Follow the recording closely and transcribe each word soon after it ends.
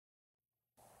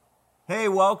Hey,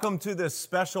 welcome to this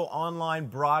special online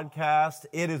broadcast.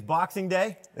 It is Boxing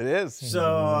Day. It is.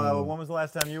 So, when was the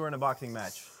last time you were in a boxing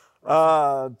match?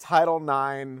 Title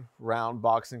IX round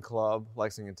boxing club,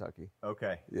 Lexington, Kentucky.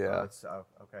 Okay. Yeah.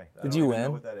 Okay. Did you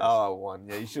win? Oh, I won.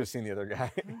 Yeah, you should have seen the other guy.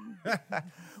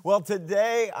 Well,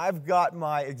 today I've got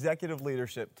my executive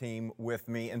leadership team with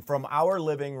me, and from our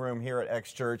living room here at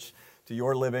X Church to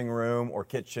your living room or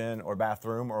kitchen or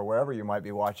bathroom or wherever you might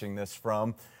be watching this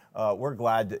from, we're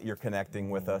glad that you're connecting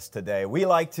with us today. We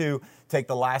like to take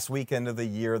the last weekend of the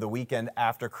year, the weekend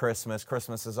after Christmas.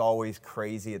 Christmas is always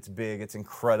crazy. It's big. It's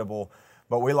incredible.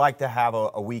 But we like to have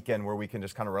a weekend where we can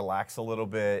just kind of relax a little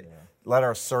bit, let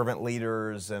our servant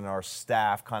leaders and our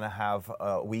staff kind of have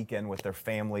a weekend with their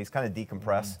families, kind of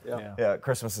decompress. Yeah,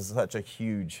 Christmas is such a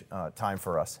huge time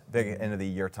for us, big end of the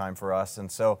year time for us.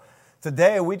 And so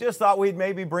today we just thought we'd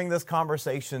maybe bring this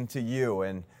conversation to you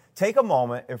and take a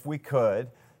moment, if we could,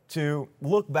 to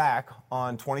look back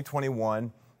on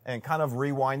 2021 and kind of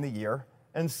rewind the year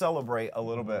and celebrate a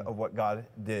little bit of what God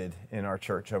did in our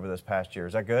church over this past year.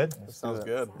 Is that good? That sounds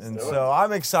good. And so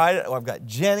I'm excited. I've got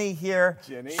Jenny here.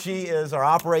 Jenny. She is our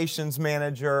operations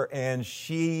manager, and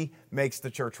she makes the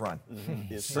church run.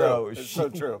 It's so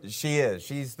true. She is.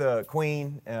 She's the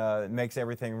queen, makes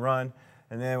everything run.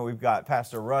 And then we've got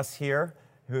Pastor Russ here,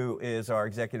 who is our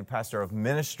executive pastor of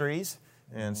ministries.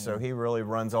 And so he really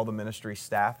runs all the ministry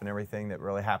staff and everything that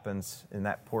really happens in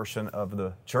that portion of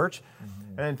the church.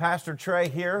 And then Pastor Trey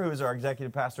here, who is our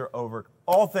executive pastor over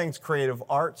all things creative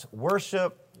arts,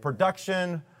 worship,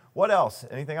 production. What else?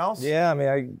 Anything else? Yeah, I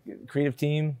mean, creative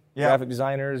team, graphic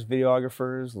designers,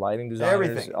 videographers, lighting designers,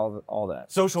 everything. all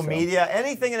that. Social media,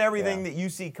 anything and everything that you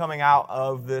see coming out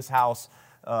of this house,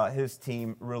 his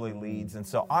team really leads. And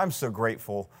so I'm so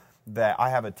grateful that I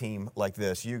have a team like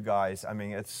this. You guys, I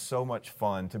mean, it's so much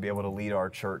fun to be able to lead our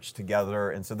church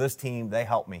together. And so this team, they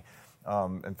help me.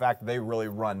 In fact, they really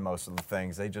run most of the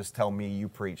things. They just tell me, you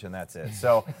preach, and that's it.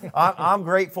 So I'm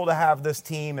grateful to have this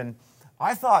team. And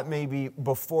I thought maybe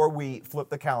before we flip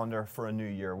the calendar for a new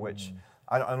year, which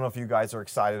I don't know if you guys are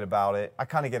excited about it. I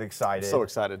kind of get excited. So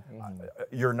excited.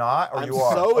 You're not, or I'm you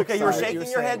are? so Okay, you're excited.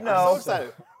 shaking your head I'm no. so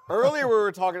excited. Earlier, we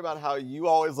were talking about how you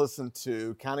always listen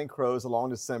to Counting Crows along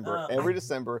December, every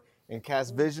December, and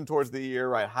cast vision towards the year,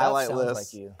 right? Highlight That sounds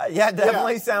lists. like you. Yeah, it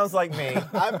definitely sounds like me.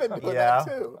 I've been doing Yeah. that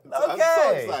too. Okay. I'm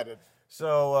so excited.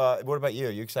 So what about you?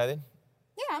 Are you excited?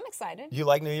 Yeah, I'm excited. Do you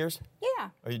like New Year's?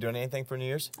 Yeah. Are you doing anything for New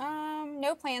Year's?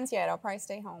 No plans yet. I'll probably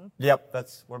stay home. Yep.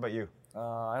 What about you?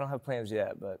 I don't have plans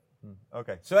yet, but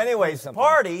Okay. So anyways, the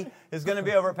party is going to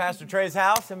be over at Pastor Trey's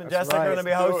house. Him and Jessica are right. going to be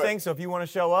Let's do hosting. it. So if you want to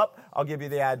show up, I'll give you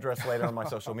the address later on my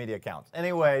social media accounts.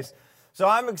 Anyways, so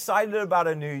I'm excited about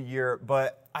a new year,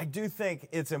 but I do think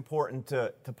it's important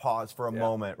to pause for a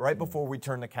moment right before we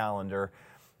turn the calendar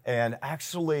and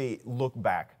actually look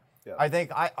back. Yeah. I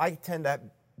think I tend to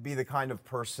be the kind of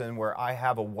person where I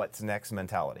have a what's next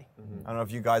mentality. I don't know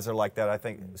if you guys are like that. I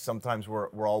think sometimes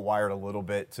we're all wired a little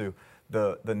bit to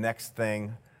the next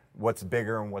thing, what's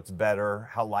bigger and what's better,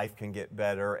 how life can get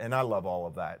better, and I love all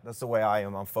of that. That's the way I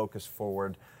am. I'm focused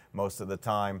forward most of the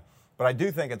time. But I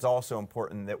do think it's also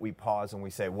important that we pause and we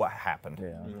say, what happened?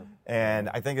 yeah. And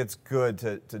I think it's good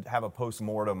to have a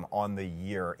post-mortem on the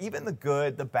year, even the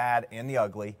good, the bad, and the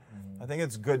ugly. I think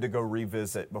it's good to go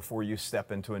revisit before you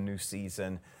step into a new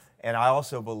season. And I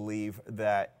also believe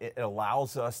that it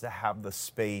allows us to have the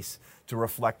space to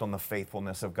reflect on the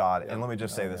faithfulness of God. And let me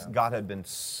just say this, God had been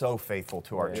so faithful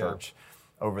to our church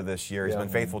over this year. He's been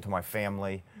faithful to my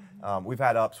family. We've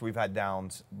had ups, we've had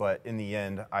downs, but in the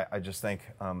end, I just think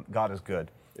God is good.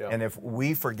 Yeah. And if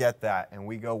we forget that and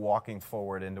we go walking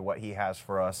forward into what He has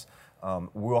for us,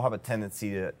 we'll have a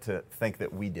tendency to think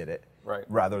that we did it. Right.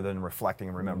 Rather than reflecting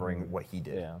and remembering what He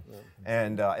did. Yeah.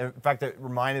 And in fact, it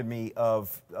reminded me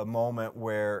of a moment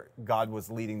where God was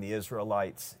leading the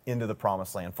Israelites into the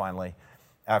Promised Land finally.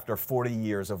 After 40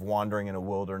 years of wandering in a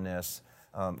wilderness,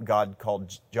 God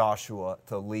called Joshua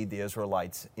to lead the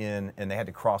Israelites in, and they had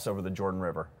to cross over the Jordan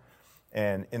River.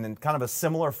 And in kind of a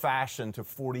similar fashion to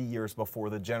 40 years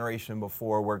before, the generation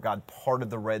before, where God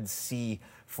parted the Red Sea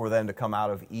for them to come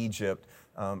out of Egypt,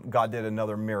 God did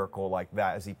another miracle like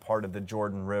that as He parted the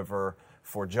Jordan River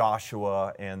for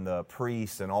Joshua and the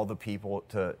priests and all the people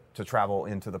to travel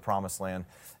into the Promised Land.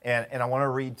 And I want to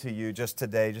read to you just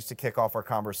today, just to kick off our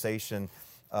conversation,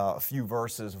 a few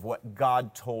verses of what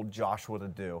God told Joshua to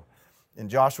do. In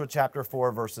Joshua chapter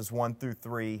 4, verses 1 through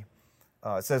 3,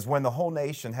 it says, "When the whole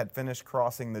nation had finished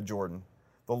crossing the Jordan,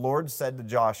 the Lord said to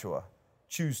Joshua,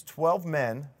 'Choose 12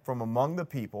 men from among the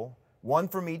people, one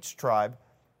from each tribe,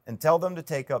 and tell them to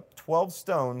take up 12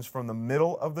 stones from the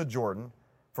middle of the Jordan,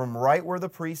 from right where the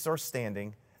priests are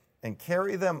standing, and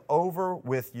carry them over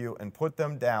with you and put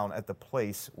them down at the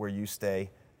place where you stay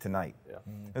tonight. Yeah.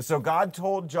 And so God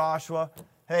told Joshua,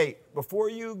 hey, before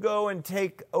you go and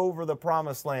take over the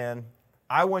promised land,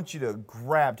 I want you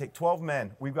to take 12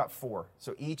 men. We've got 4.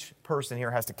 So each person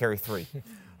here has to carry 3.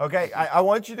 Okay, I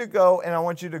want you to go and I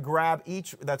want you to grab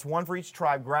that's one for each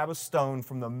tribe, grab a stone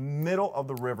from the middle of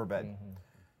the riverbed. Mm-hmm.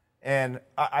 And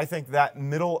I think that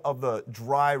middle of the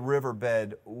dry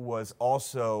riverbed was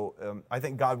also, I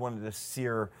think God wanted to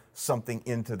sear something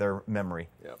into their memory.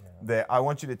 Yep. That I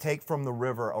want you to take from the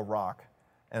river a rock,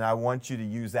 and I want you to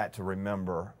use that to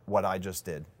remember what I just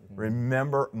did. Mm-hmm.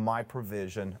 Remember my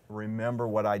provision. Remember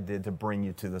what I did to bring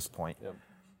you to this point. Yep.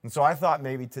 And so I thought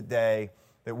maybe today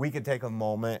that we could take a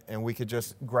moment and we could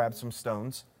just grab some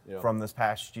stones from this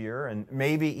past year, and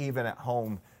maybe even at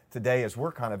home today, as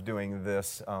we're kind of doing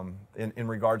this in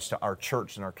regards to our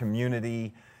church and our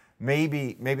community,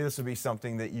 maybe this would be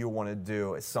something that you want to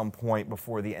do at some point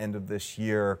before the end of this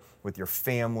year with your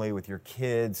family, with your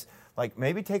kids. Like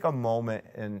maybe take a moment,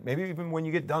 and maybe even when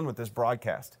you get done with this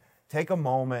broadcast, take a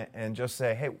moment and just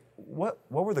say, hey, what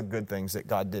were the good things that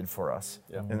God did for us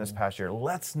in this past year?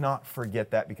 Let's not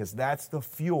forget that, because that's the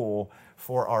fuel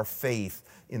for our faith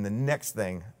in the next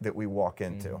thing that we walk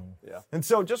into. Yeah. And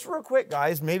so just real quick,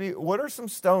 guys, maybe what are some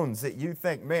stones that you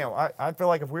think, man, I feel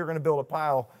like if we were going to build a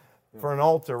pile for an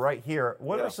altar right here,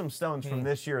 what are some stones from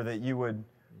this year that you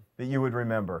would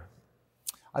remember?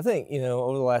 I think,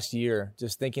 over the last year,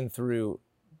 just thinking through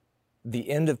the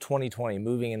end of 2020,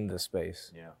 moving into this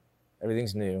space. Yeah.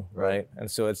 Everything's new, right? And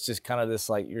so it's just kind of this,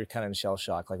 like, you're kind of in shell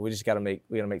shock. Like, we got to make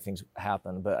things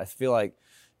happen. But I feel like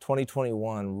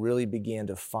 2021 really began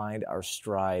to find our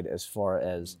stride as far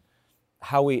as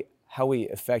how we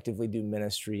effectively do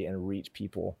ministry and reach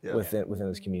people within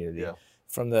this community. Yeah.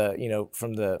 From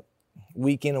the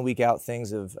week in and week out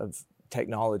things of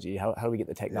technology, how do we get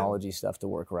the technology stuff to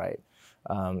work right?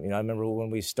 I remember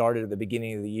when we started at the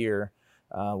beginning of the year,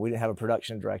 we didn't have a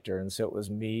production director, and so it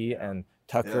was me and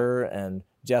Tucker and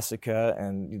Jessica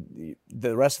and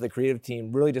the rest of the creative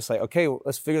team really just like, okay,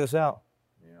 let's figure this out.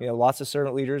 Yeah. Lots of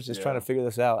servant leaders just trying to figure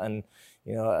this out. And,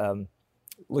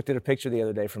 looked at a picture the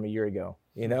other day from a year ago,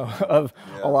 of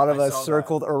a lot of us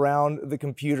circled around the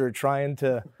computer trying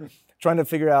to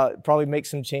figure out, probably make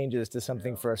some changes to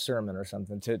something for a sermon or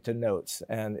something, to notes.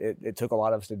 And it took a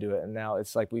lot of us to do it. And now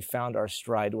it's like we found our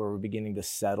stride where we're beginning to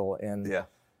settle in. Yeah.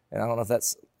 And I don't know if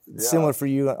that's similar for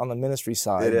you on the ministry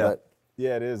side, but.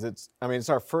 Yeah, it is. It's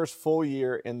our first full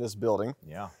year in this building.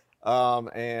 Yeah.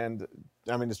 And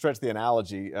to stretch the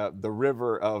analogy, the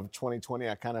river of 2020,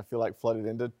 I kind of feel like flooded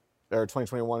into, or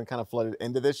 2021 kind of flooded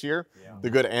into this year, the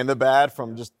good and the bad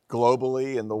from just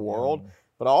globally in the world.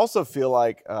 But I also feel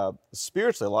like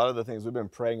spiritually, a lot of the things we've been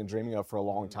praying and dreaming of for a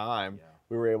long time,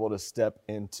 we were able to step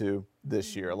into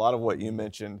this year. A lot of what you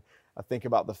mentioned, I think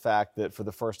about the fact that for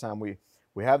the first time we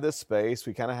have this space,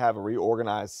 we kind of have a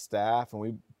reorganized staff, and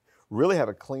we really have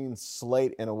a clean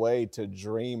slate in a way to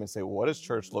dream and say, what does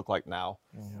church look like now?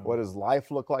 What does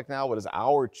life look like now? What does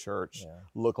our church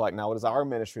look like now? What does our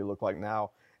ministry look like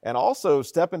now? And also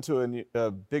step into a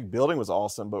big building was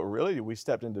awesome, but really we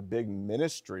stepped into big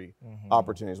ministry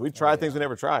opportunities. We tried things we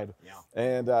never tried. Yeah.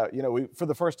 And, we for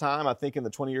the first time, I think in the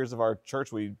 20 years of our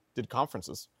church, we did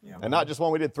conferences. Yeah. And not just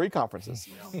one, we did 3 conferences.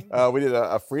 We did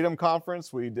a freedom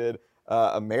conference. We did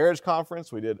a marriage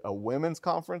conference. We did a women's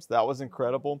conference. That was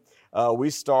incredible.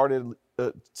 We started,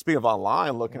 speaking of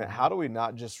online, looking at how do we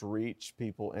not just reach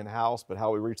people in-house, but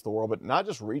how we reach the world, but not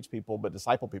just reach people, but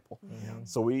disciple people.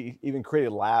 So we even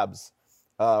created labs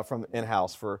from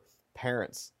in-house for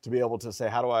parents to be able to say,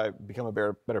 how do I become a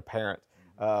better parent?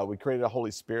 We created a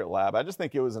Holy Spirit lab. I just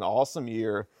think it was an awesome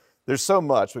year. There's so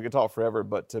much, we could talk forever,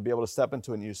 but to be able to step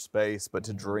into a new space, but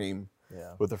to dream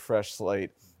with a fresh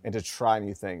slate and to try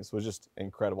new things was just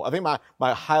incredible. I think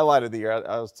my highlight of the year,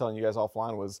 I was telling you guys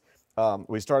offline, was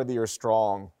we started the year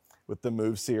strong with the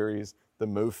Move series, the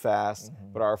Move Fast,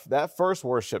 but that first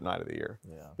worship night of the year,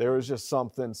 there was just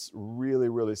something really,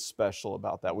 really special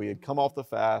about that. We had come off the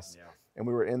fast, and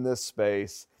we were in this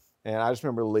space, and I just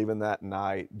remember leaving that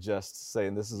night just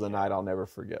saying, this is a night I'll never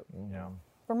forget.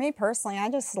 For me personally, I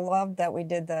just loved that we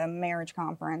did the marriage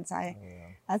conference. I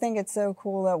think it's so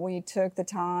cool that we took the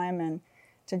time and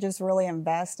to just really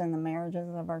invest in the marriages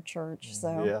of our church.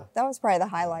 So that was probably the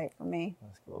highlight for me.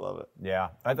 That's cool. I love it. Yeah,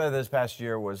 I thought this past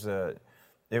year was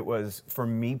for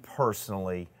me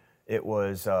personally, it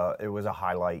was a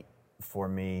highlight for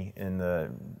me in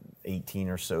the 18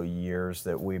 or so years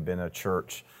that we've been a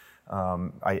church.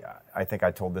 I think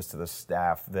I told this to the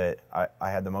staff that I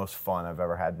had the most fun I've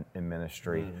ever had in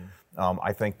ministry.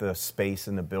 I think the space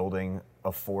in the building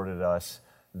afforded us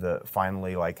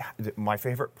finally, like, my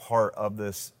favorite part of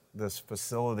this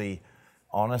facility,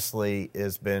 honestly,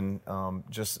 has been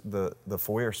just the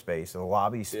foyer space, the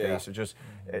lobby space, or just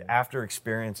after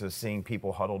experiences, seeing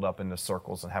people huddled up into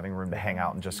circles and having room to hang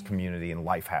out and just community and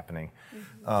life happening.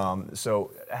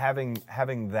 So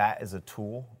having that as a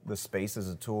tool, the space as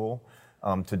a tool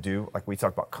to do, like we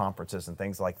talked about conferences and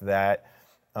things like that.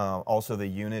 Also the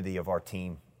unity of our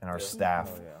team and our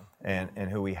staff and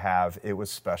who we have, it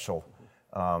was special.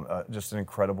 Just an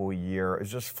incredible year. It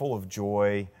was just full of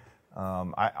joy.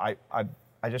 I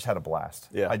just had a blast.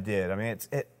 Yeah, I did. I mean,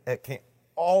 it can't,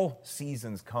 all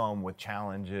seasons come with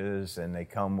challenges and they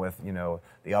come with,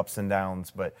 the ups and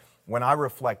downs. But when I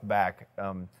reflect back,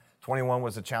 21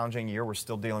 was a challenging year. We're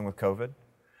still dealing with COVID.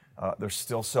 There's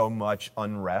still so much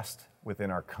unrest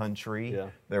within our country. Yeah.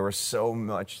 There was so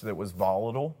much that was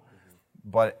volatile.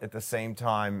 But at the same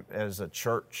time, as a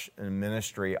church and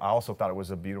ministry, I also thought it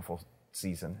was a beautiful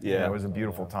season. Yeah, it was a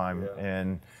beautiful time.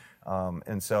 Yeah.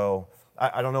 And so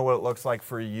I don't know what it looks like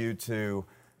for you to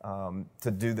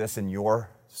do this in your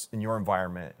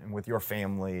environment and with your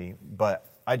family, but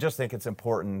I just think it's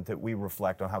important that we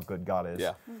reflect on how good God is.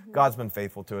 Yeah. God's been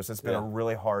faithful to us. It's been a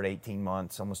really hard 18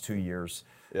 months, almost 2 years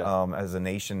as a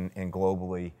nation and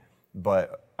globally.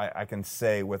 But I can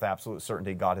say with absolute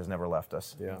certainty, God has never left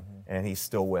us. Yeah. And He's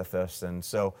still with us. And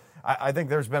so I think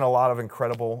there's been a lot of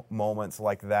incredible moments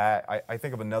like that. I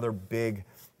think of another big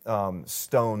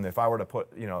stone. If I were to put,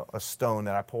 a stone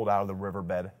that I pulled out of the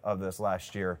riverbed of this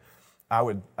last year, I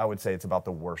would say it's about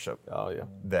the worship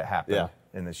that happened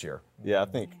in this year. Yeah, I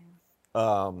think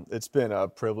it's been a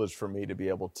privilege for me to be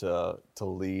able to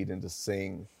lead and to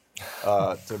sing,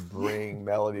 to bring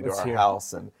melody to our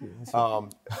house. And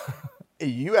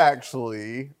you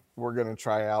actually were going to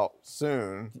try out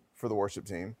soon for the worship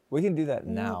team. We can do that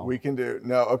now. We can do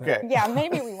okay. Yeah,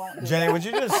 maybe we won't. Jenny, would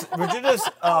you just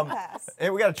hey,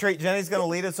 we got a treat. Jenny's going to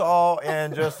lead us all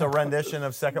in just a rendition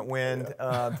of Second Wind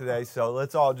today. So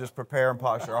let's all just prepare and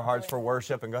posture our hearts for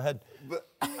worship and go ahead.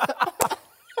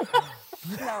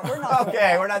 No, we're not.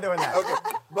 Okay, we're not doing that. Okay,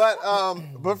 but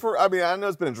I know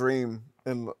it's been a dream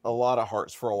in a lot of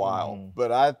hearts for a while,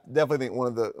 but I definitely think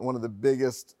one of the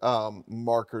biggest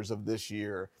markers of this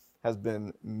year has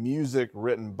been music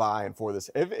written by and for this.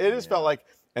 It has felt like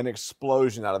an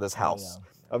explosion out of this house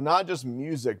of not just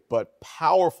music, but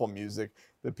powerful music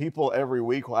that people every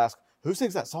week will ask, who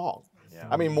sings that song? Yeah.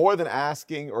 I mean, more than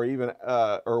asking or even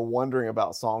or wondering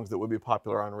about songs that would be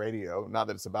popular on radio, not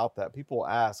that it's about that, people will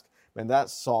ask, man, that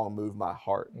song moved my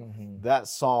heart. That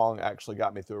song actually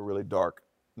got me through a really dark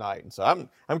night. And so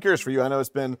I'm curious for you. I know it's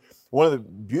been one of the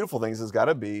beautiful things has got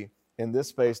to be in this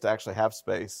space to actually have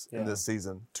space in this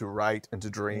season to write and to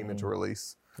dream and to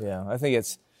release. Yeah, I think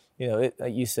it's,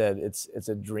 like you said, it's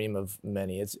a dream of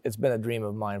many. It's been a dream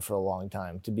of mine for a long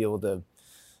time to be able to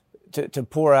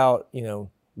pour out,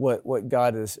 what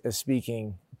God is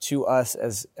speaking to us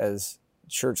as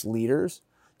church leaders,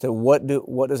 to what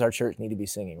does our church need to be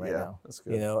singing right now? That's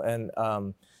good.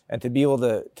 And to be able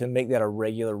to make that a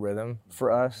regular rhythm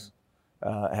for us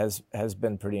has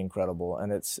been pretty incredible.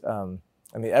 And it's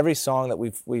every song that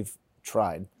we've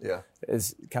tried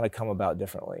is kind of come about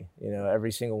differently.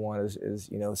 Every single one is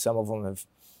some of them have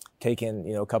taken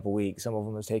a couple weeks, some of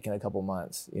them have taken a couple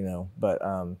months. But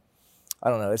I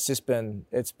don't know. It's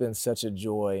been such a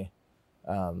joy,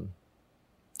 and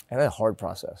a hard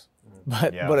process,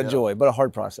 but a joy, but a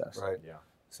hard process. Right. Yeah.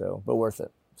 So, but worth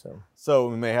it. So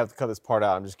we may have to cut this part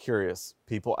out. I'm just curious.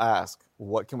 People ask,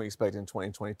 what can we expect in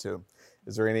 2022?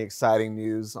 Is there any exciting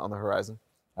news on the horizon?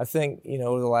 I think,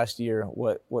 over the last year,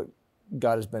 what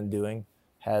God has been doing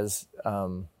has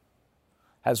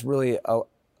really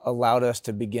allowed us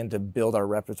to begin to build our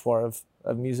repertoire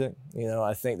of music.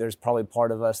 I think there's probably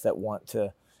part of us that want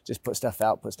to just put stuff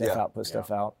out. But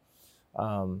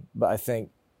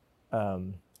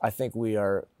I think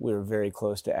we're very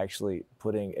close to actually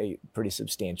putting a pretty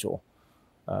substantial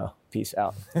piece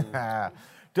out.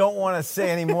 Don't want to say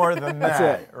any more than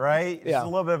that, right? It's a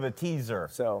little bit of a teaser.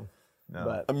 So,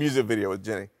 but a music video with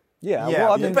Jenny. Yeah,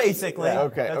 well, basically.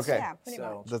 Okay. Yeah, pretty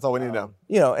much. That's all we need to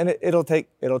know. And it'll take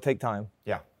time.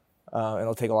 Yeah.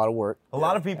 It'll take a lot of work. A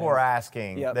lot of people are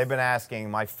asking. Yep. They've been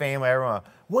asking my family, everyone,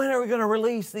 when are we going to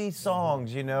release these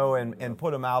songs? And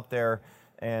put them out there.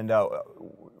 And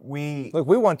we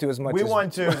want to as much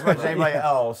as anybody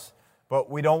else, but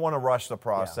we don't want to rush the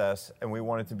process, and we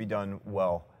want it to be done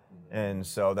well. And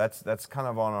so that's kind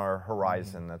of on our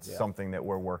horizon. That's something that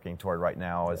we're working toward right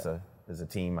now as a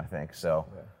team, I think. So,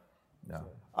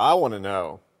 I want to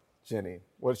know, Jenny,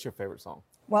 what's your favorite song?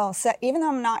 Well, even though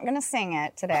I'm not going to sing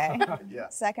it today,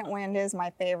 Second Wind is my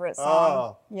favorite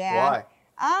song. Why?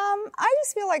 I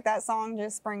just feel like that song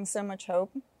just brings so much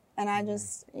hope. And I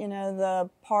just, the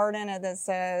part in it that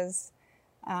says,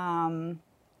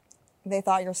 they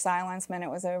thought your silence meant it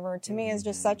was over, to me is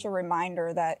just such a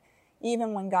reminder that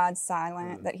even when God's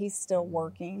silent, that he's still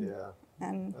working. Yeah.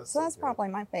 And that's probably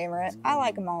my favorite. I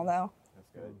like them all, though. That's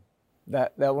good.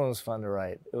 That one was fun to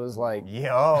write. It was like... it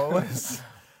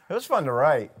was fun to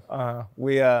write.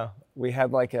 We had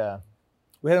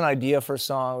an idea for a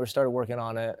song. We started working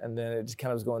on it, and then it just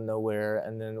kind of was going nowhere.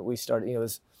 And then we started, it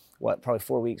was, probably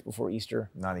 4 weeks before Easter.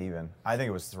 Not even. I think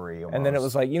it was 3 almost. And then it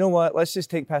was like, you know what? Let's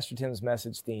just take Pastor Tim's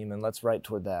message theme and let's write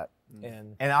toward that.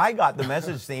 And I got the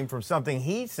message theme from something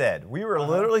he said. We were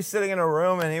literally sitting in a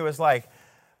room, and he was like,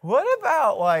 what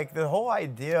about like the whole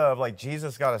idea of like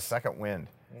Jesus got a second wind?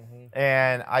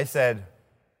 And I said,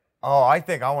 oh, I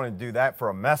think I want to do that for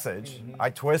a message. I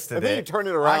twisted it. And then you turned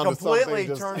it around. I completely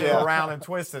turned it around and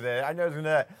twisted it. I know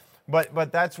that.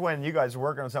 But that's when you guys were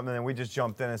working on something, and we just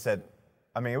jumped in and said,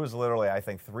 I mean, it was literally, I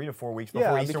think, 3 to 4 weeks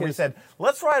before Easter. We said,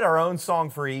 let's write our own song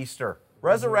for Easter,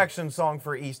 resurrection song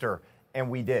for Easter. And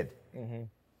we did. And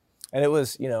it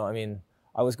was,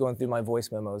 I was going through my voice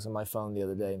memos on my phone the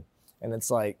other day, and it's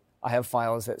like, I have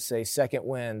files that say, second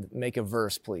wind, make a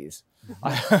verse, please.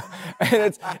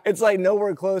 And it's like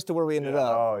nowhere close to where we ended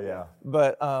up. Oh, yeah.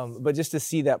 But just to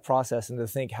see that process and to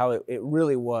think how it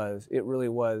really was,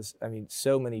 I mean,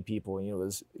 so many people, it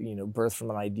was, birthed from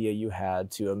an idea you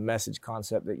had to a message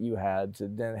concept that you had to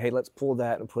then, hey, let's pull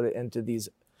that and put it into this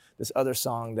other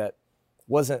song that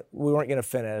we weren't going to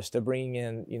finish, to bringing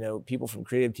in, people from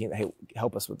creative team, hey,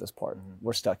 help us with this part.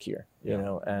 We're stuck here,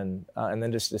 and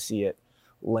then just to see it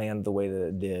land the way that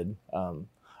it did.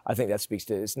 I think that speaks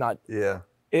to it's not. Yeah.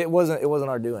 It wasn't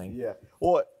our doing. Yeah.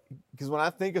 Well, because when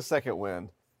I think of Second Wind,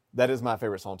 that is my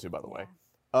favorite song too, by the way.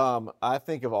 I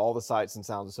think of all the sights and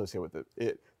sounds associated with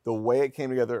it. The way it came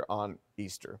together on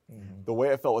Easter, the way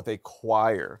it felt with a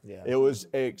choir. Yeah. It was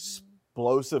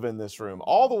explosive in this room,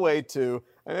 all the way to,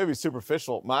 and maybe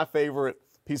superficial, my favorite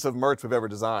piece of merch we've ever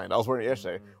designed. I was wearing it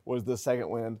yesterday. Was the Second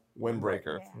Wind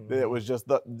windbreaker. Yeah. It was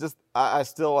I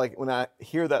still like when I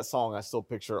hear that song, I still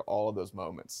picture all of those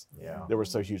moments. Yeah, that were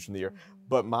so huge from the year.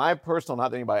 But my personal,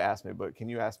 not that anybody asked me, but can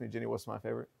you ask me, Jenny, what's my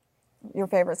favorite? Your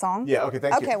favorite song? Yeah. Okay.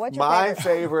 Thank you. Okay. What's your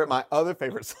favorite? My other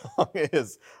favorite song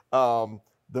is the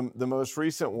most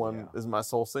recent one is My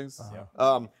Soul Sings.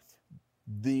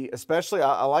 Especially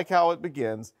I like how it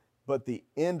begins. But the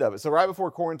end of it, so right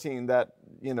before quarantine, that,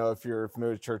 if you're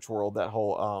familiar with church world, that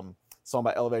whole song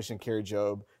by Elevation, Carrie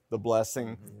Job, The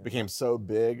Blessing, became so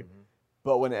big.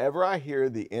 But whenever I hear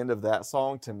the end of that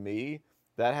song, to me,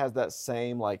 that has that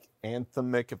same like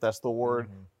anthemic, if that's the word,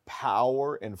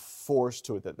 power and force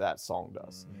to it that song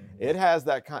does. It has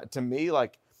that kind, to me,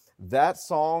 like that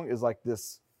song is like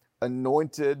this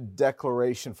anointed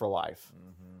declaration for life.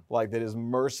 Like that his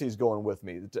mercy is going with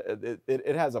me.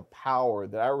 It has a power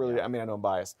that I really, I know I'm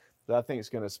biased, that I think it's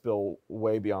going to spill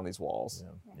way beyond these walls.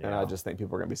 Yeah. And I just think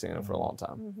people are going to be singing it for a long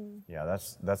time. Yeah,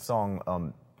 that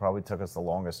song probably took us the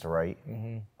longest to write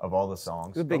of all the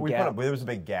songs. It was a big gap. There was a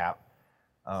big gap.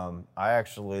 I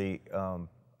actually,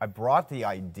 I brought the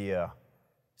idea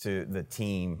to the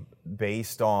team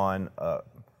based on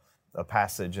a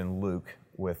passage in Luke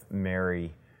with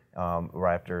Mary. It's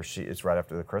right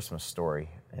after the Christmas story,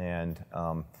 and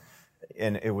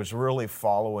it was really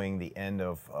following the end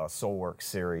of Soulwork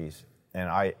series. And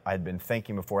I'd been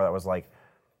thinking before that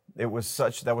was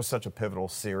such a pivotal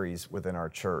series within our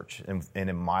church and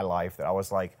in my life that I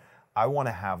was like, I want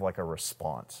to have like a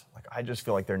response. Like I just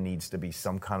feel like there needs to be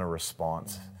some kind of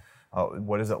response.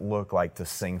 What does it look like to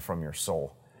sing from your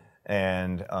soul?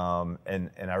 And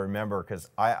I remember because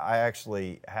I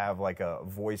actually have like a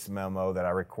voice memo that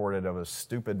I recorded of a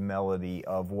stupid melody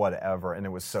of whatever, and it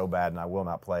was so bad, and I will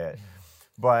not play it.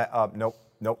 But nope.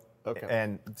 Okay.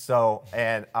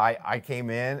 And I came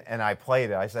in and I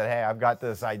played it. I said, hey, I've got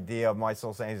this idea of My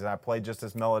Soul Sings, and I played just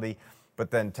this melody.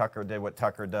 But then Tucker did what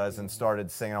Tucker does and started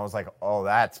singing. I was like, oh,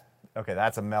 that's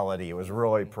a melody. It was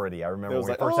really pretty. I remember when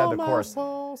we first had the chorus.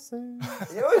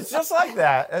 It was just like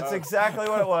that. That's exactly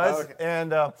what it was. Okay.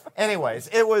 And anyways,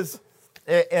 it's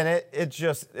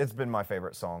been my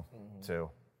favorite song too,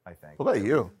 I think. What about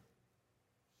you?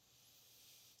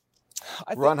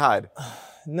 Run, hide.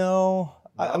 No.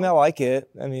 I mean, I like it.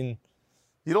 I mean,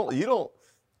 you don't.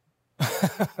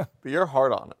 But you're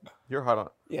hard on it.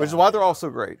 Yeah. Which is why they're all so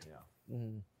great. Yeah.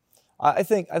 I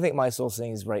think My Soul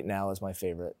Sings right now is my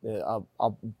favorite.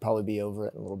 I'll probably be over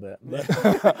it in a little bit.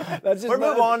 That's just we'll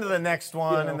move on to the next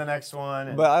one and the next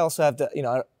one. But I also have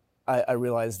to, I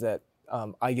realize that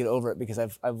I get over it because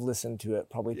I've listened to it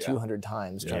probably 200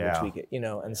 times trying to tweak it,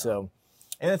 and so.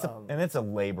 And it's a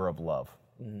labor of love.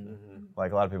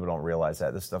 Like a lot of people don't realize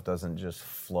that this stuff doesn't just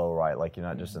flow right. Like you're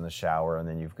not just in the shower and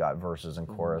then you've got verses and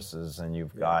choruses and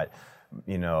you've got,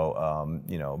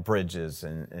 bridges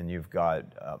and you've got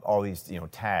all these,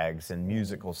 tags and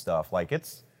musical stuff. Like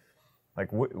it's like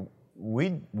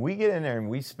we get in there and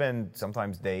we spend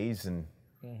sometimes days and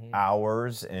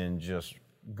hours and just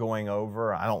going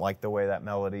over. I don't like the way that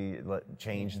melody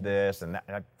changed this and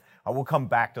that. I will come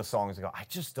back to songs and go, I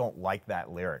just don't like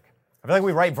that lyric. I feel like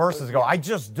we write verses and go, I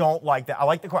just don't like that. I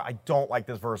like the chorus. I don't like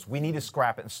this verse. We need to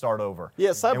scrap it and start over. Yeah,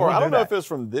 sidebar. I don't know if it was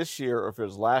from this year or if it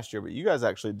was last year, but you guys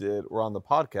actually were on the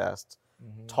podcast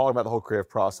talking about the whole creative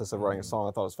process of writing a song.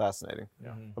 I thought it was fascinating.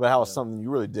 Yeah. About how it's something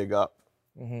you really dig up.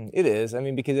 It is. I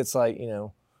mean, because it's like,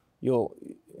 you'll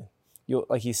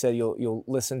like you said, you'll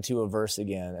listen to a verse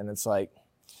again and it's like,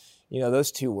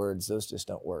 those 2 words, those just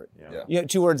don't work. Yeah.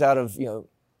 2 words out of,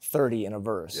 30 in a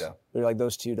verse. Yeah. They're like,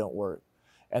 those 2 don't work.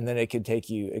 And then it could take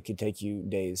you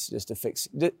days just to fix,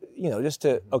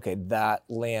 okay, that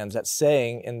lands, that's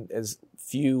saying in as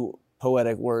few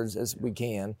poetic words as we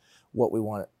can, what we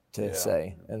want it to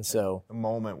say. And so the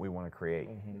moment we want to create.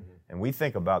 And we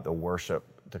think about the worship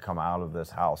to come out of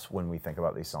this house when we think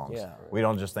about these songs. Yeah. We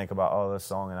don't just think about, this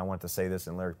song and I want to say this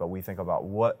in lyrics, but we think about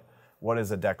what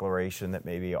is a declaration that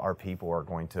maybe our people are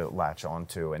going to latch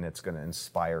onto and it's going to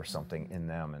inspire something in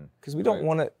them. And because we don't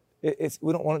want it,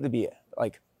 we don't want it to be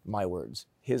like my words,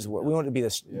 his word. We want it to be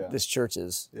this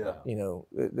church's,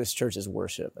 this church's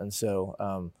worship. And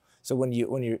so, so when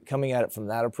you're coming at it from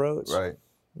that approach, right,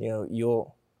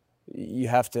 you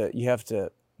have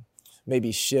to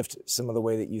maybe shift some of the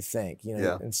way that you think.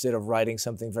 Instead of writing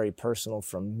something very personal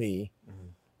from me,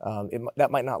 that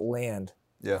might not land.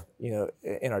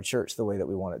 In our church the way that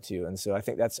we want it to. And so I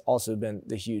think that's also been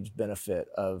the huge benefit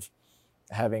of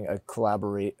having a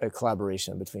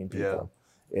collaboration between people.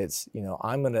 It's,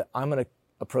 I'm gonna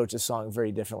approach a song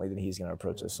very differently than he's gonna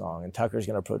approach a song, and Tucker's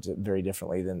gonna approach it very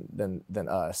differently than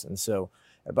us. And so,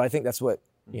 but I think that's what,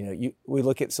 we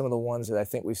look at some of the ones that I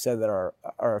think we've said that are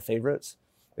our favorites.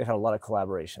 They've had a lot of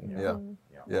collaboration.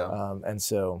 And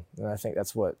so, I think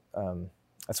that's what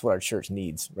our church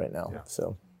needs right now. Yeah.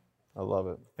 So. I love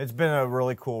it. It's been a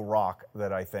really cool rock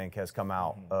that I think has come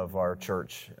out of our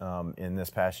church in this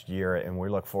past year, and we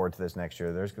look forward to this next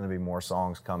year. There's going to be more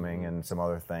songs coming and some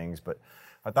other things, but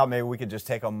I thought maybe we could just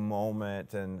take a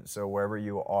moment, and so wherever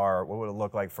you are, what would it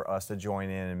look like for us to join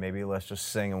in, and maybe let's just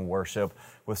sing and worship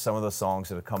with some of the songs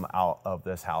that have come out of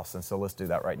this house, and so let's do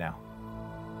that right now.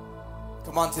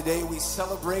 Come on, today we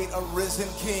celebrate a risen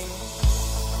King,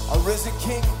 a risen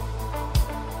King.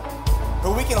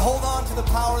 But we can hold on to the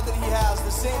power that he has. The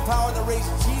same power that raised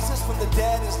Jesus from the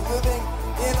dead is living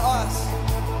in us.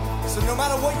 So no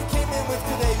matter what you came in with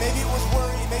today, maybe it was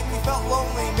worry, maybe you felt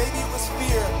lonely, maybe it was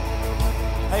fear.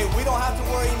 Hey, we don't have to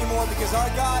worry anymore because our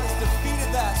God has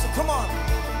defeated that. So come on,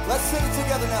 let's sing it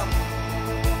together now.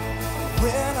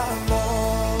 When I'm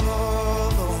all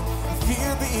alone, fear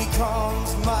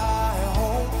becomes my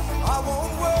home. I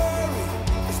won't worry,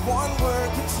 'cause one word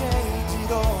can change it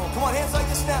all. Come on, hands like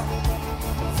this now.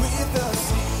 With a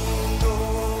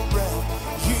single breath,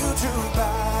 you drew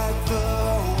back the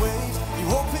waves. You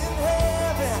opened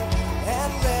heaven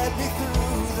and led me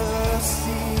through the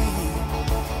sea.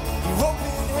 You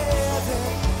opened heaven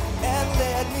and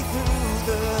led me through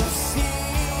the sea.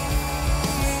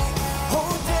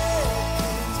 Oh, death,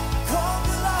 come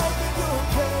to life in your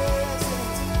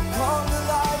presence. Come to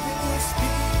life in your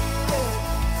spirit.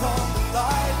 Come to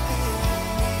life in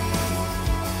me.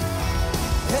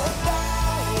 And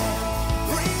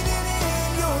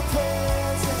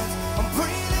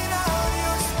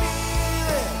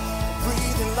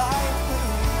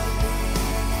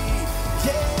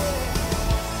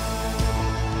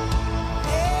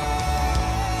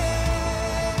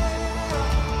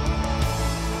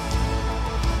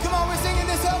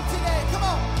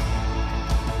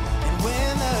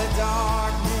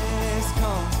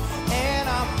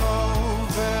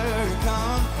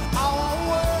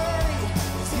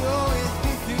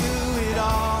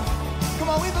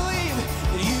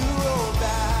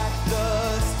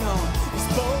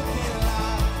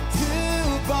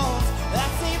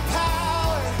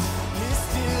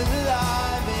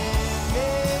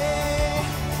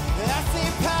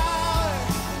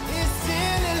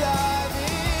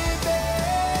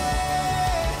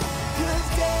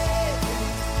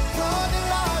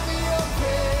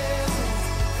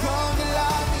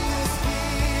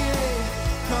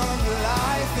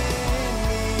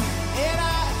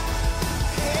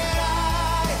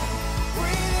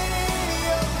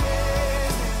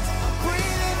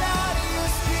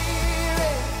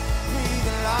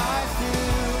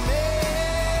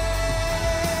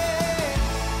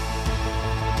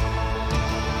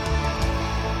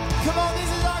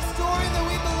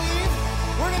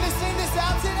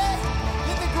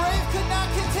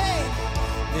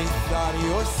thought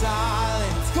your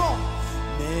silence, come on.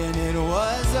 Then it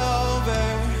was over.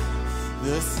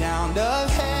 The sound of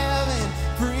heaven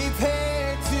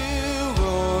prepared to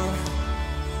roar.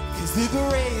 'Cause the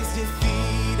grave's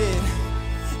defeated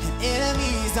and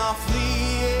enemies are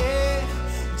fleeing.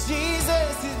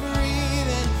 Jesus is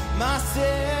breathing my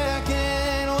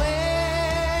second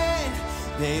wind.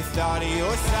 They thought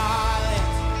your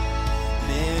silence,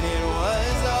 then it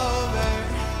was over.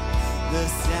 The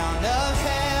sound of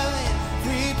heaven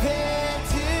prepared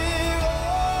to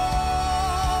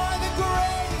roar. The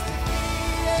grave's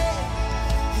defeated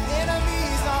and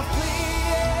enemies are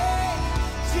fleeing.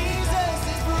 Jesus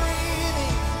is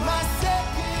breathing my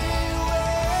second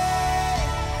wind.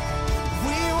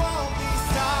 We won't be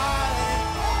silent.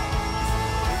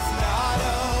 It's not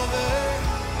over.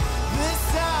 The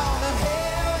sound of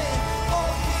heaven,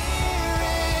 oh, hear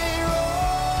it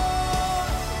roar.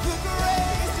 The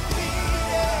grave's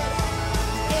defeated,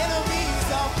 the enemies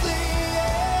are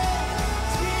fleeing.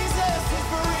 Jesus is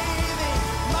breathing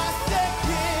my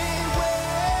second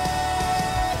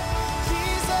wind.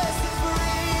 Jesus is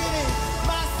breathing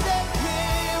my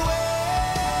second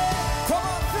wind. Come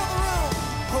on, fill the room.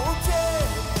 Oh, dead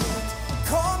winds,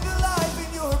 come to life in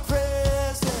your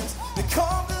presence. They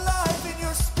come to life in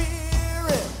your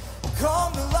spirit.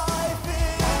 Come to life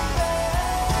in me.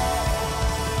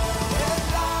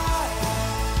 And I,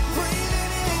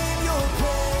 breathing in your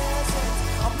presence.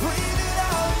 I'm breathing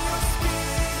out your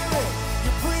spirit.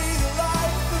 You're breathing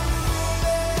life through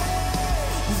me.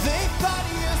 They thought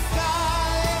your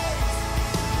silence,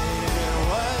 it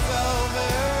was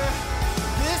over.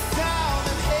 The sound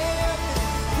of heaven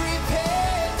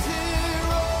prepared to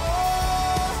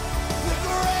roar. The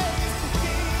grave's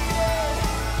defeated,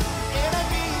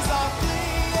 enemies are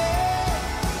fleeing.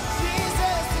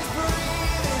 Jesus is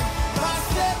breathing my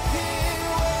second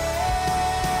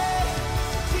wind.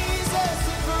 Jesus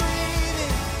is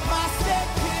breathing my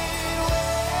second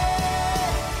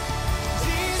wind.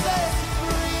 Jesus is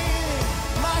breathing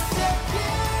my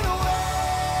second wind.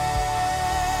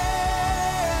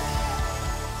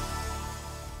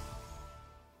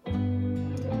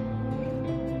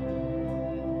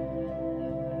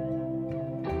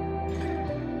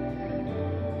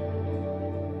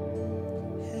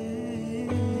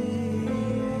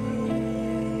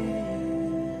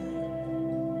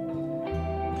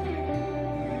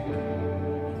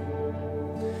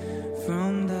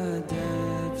 From the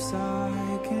depths I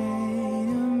can't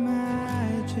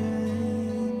imagine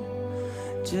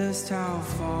just how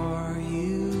far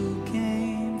you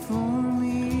came for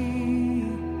me.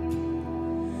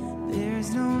 There's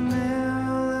no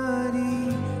melody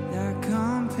that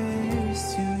compares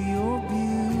to your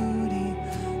beauty,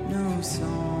 no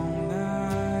song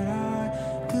that I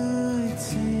could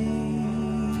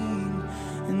sing.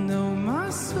 And though my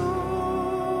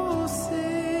soul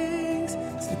sings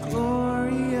to the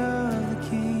glory of the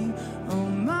King, oh,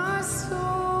 my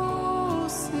soul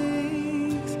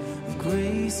sings of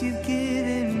grace you've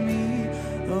given me.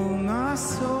 Oh, my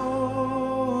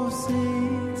soul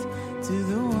sings to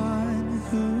the one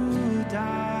who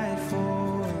died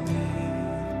for me.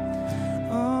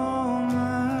 Oh,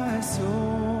 my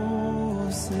soul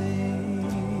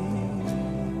sings.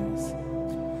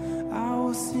 I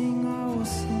will sing, I will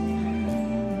sing.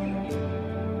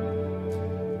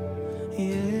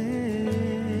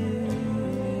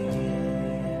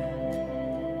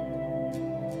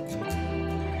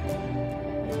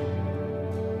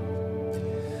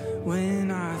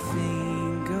 When I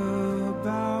think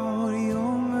about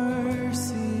your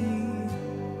mercy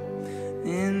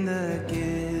and the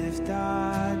gift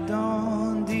I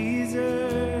don't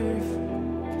deserve,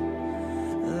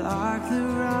 like the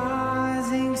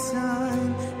rising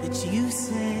sun that you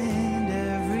send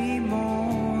every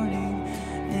morning,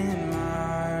 and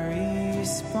my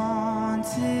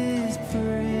response is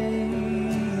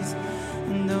praise.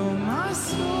 And though my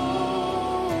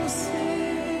soul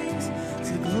sings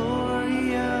to the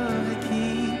glory of the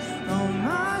King, oh,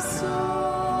 my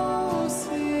soul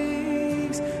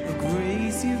sings of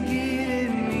grace you've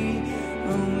given me.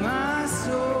 Oh, my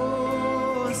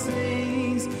soul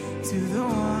sings to the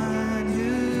one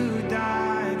who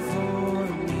died for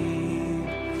me.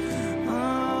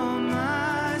 Oh,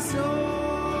 my soul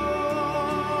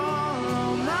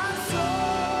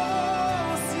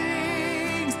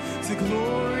sings to the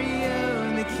glory of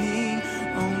the King.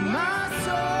 Oh, my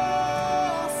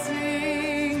soul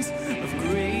sings of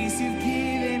grace you've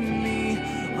given me.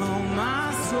 Oh, my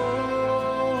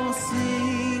soul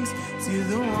sings to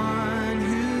the one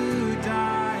who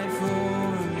died for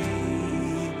me.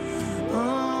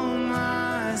 Oh,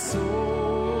 my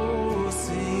soul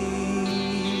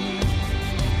sings.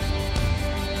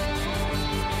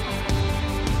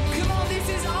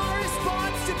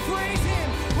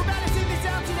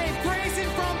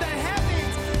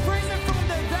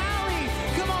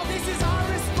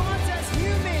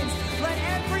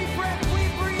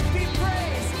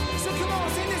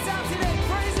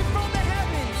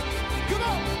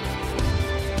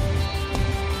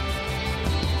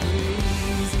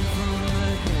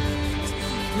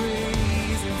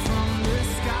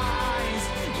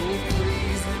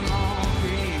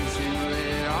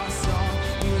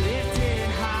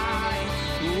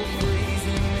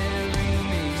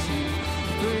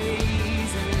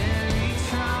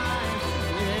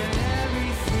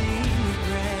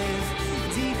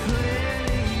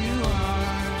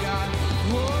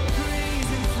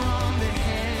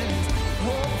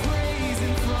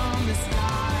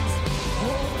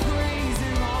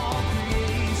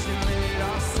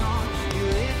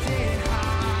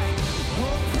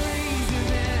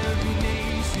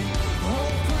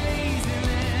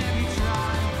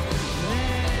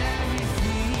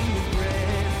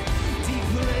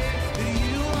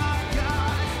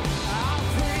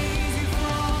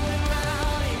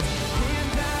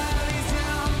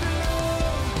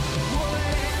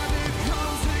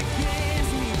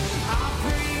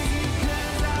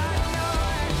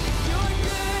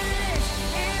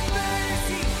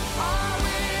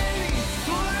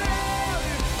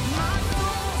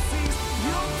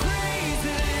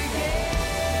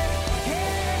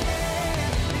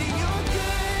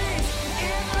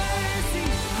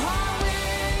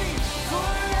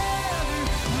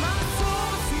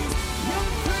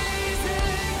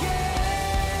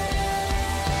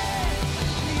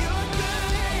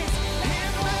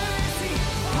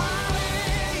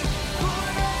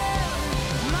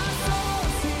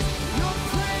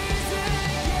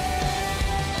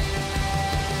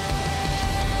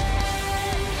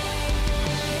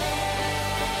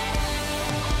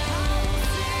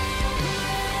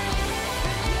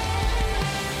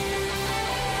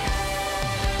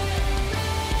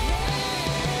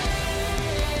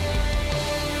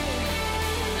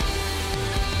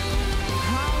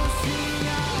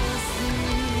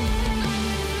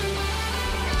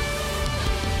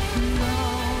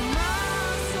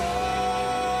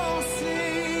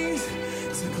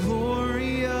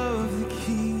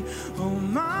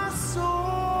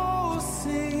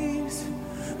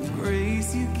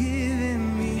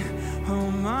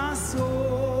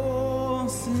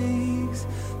 sings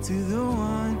to the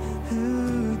one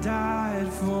who died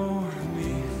for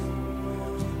me.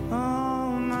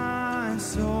 Oh, my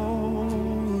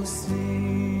soul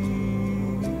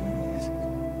sings.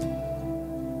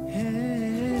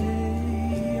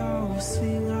 Hey, I will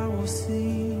sing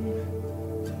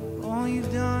all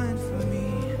you've done for me,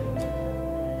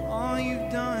 all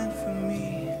you've done for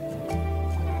me.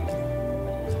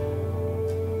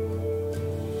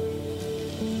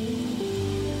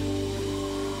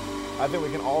 I think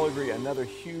we can all agree another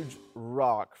huge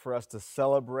rock for us to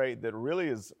celebrate that really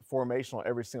is formational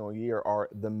every single year are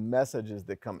the messages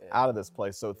that come out of this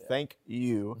place. So thank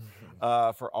you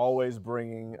for always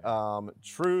bringing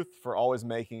truth, for always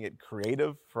making it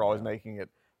creative, for always making it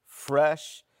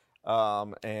fresh.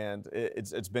 And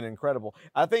it's been incredible.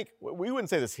 I think we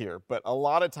wouldn't say this here, but a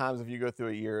lot of times if you go through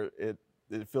a year, it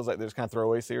feels like there's kind of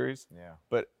throwaway series. Yeah.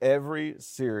 But every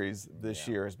series this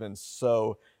year has been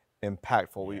so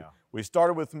impactful. We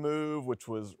started with Move, which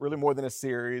was really more than a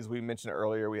series. We mentioned it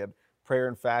earlier. We had prayer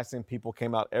and fasting. People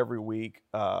came out every week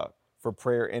for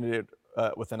prayer, ended it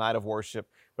with a night of worship.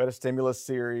 We had a stimulus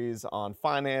series on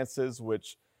finances,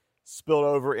 which spilled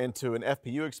over into an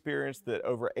FPU experience that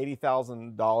over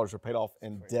 $80,000 were paid off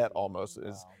in debt almost. It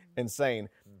is insane.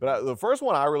 But the first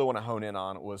one I really want to hone in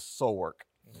on was Soul Work.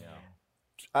 Yeah.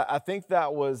 I think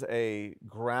that was a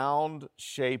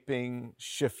ground-shaping,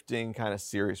 shifting kind of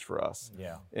series for us.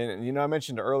 Yeah. And I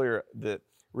mentioned earlier that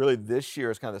really this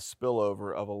year is kind of the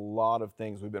spillover of a lot of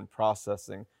things we've been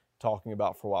processing, talking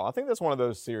about for a while. I think that's one of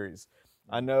those series.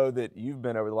 I know that you've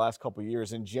been over the last couple of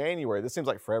years. In January, this seems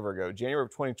like forever ago, January of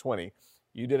 2020,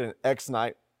 you did an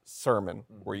X-Night sermon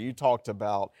where you talked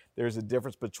about there's a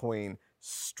difference between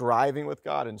striving with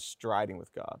God and striding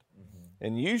with God.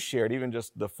 And you shared, even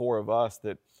just the four of us,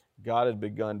 that God had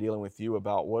begun dealing with you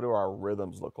about what do our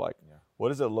rhythms look like? Yeah. What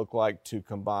does it look like to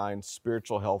combine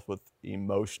spiritual health with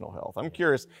emotional health? I'm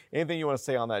curious, anything you want to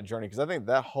say on that journey? Because I think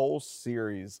that whole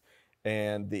series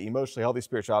and the emotionally healthy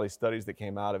spirituality studies that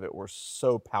came out of it were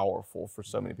so powerful for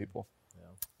so many people.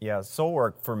 Yeah, Soul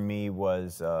Work for me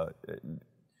was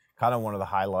kind of one of the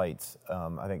highlights.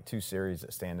 I think two series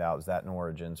that stand out is that and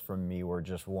Origins for me were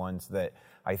just ones that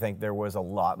I think there was a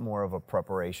lot more of a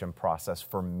preparation process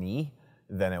for me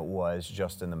than it was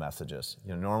just in the messages.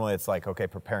 Normally it's like, okay,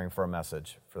 preparing for a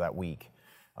message for that week.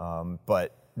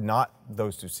 But not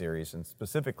those two series, and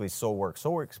specifically Soul Work.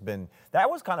 Soul Work's been,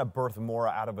 that was kind of birthed more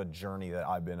out of a journey that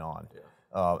I've been on,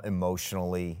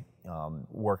 emotionally,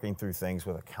 working through things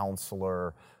with a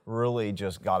counselor, really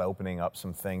just God opening up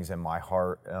some things in my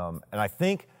heart. And I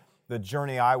think the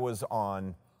journey I was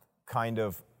on kind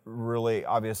of really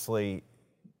obviously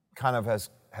kind of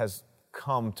has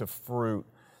come to fruit,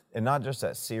 and not just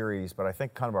that series, but I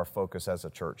think kind of our focus as a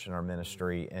church and our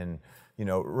ministry, and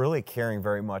really caring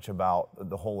very much about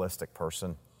the holistic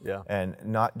person, and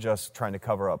not just trying to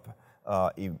cover up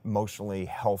emotionally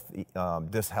healthy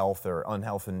dishealth or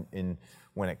unhealth in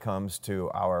when it comes to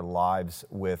our lives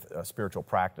with spiritual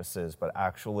practices, but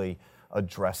actually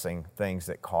addressing things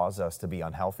that cause us to be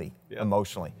unhealthy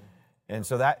emotionally. And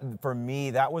so that, for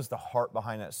me, that was the heart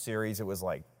behind that series. It was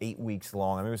like 8 weeks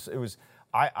long. I mean, it was.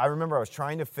 I remember I was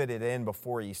trying to fit it in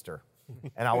before Easter,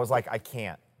 and I was like, I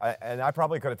can't. And I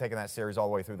probably could have taken that series all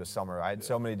the way through the summer. I had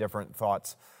so many different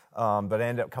thoughts, but I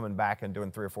ended up coming back and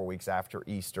doing 3 or 4 weeks after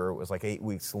Easter. It was like 8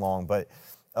 weeks long, but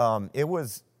it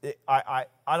was. I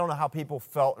don't know how people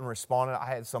felt and responded. I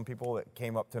had some people that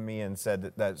came up to me and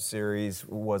said that series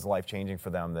was life-changing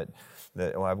for them.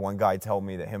 That I had one guy tell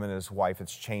me that him and his wife,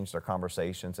 it's changed their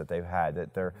conversations that they've had,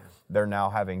 that they're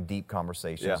now having deep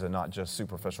conversations and not just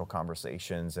superficial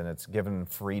conversations, and it's given them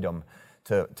freedom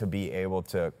to be able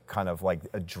to kind of like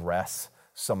address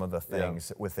some of the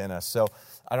things within us. So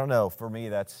I don't know, for me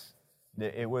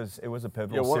it was a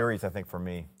pivotal series, I think, for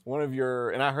me. One of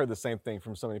your, and I heard the same thing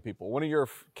from so many people, one of your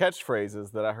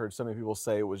catchphrases that I heard so many people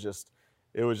say was just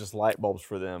light bulbs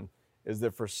for them, is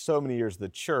that for so many years the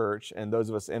church and those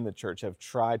of us in the church have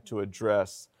tried to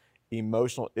address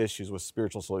emotional issues with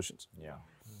spiritual solutions. Yeah.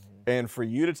 And for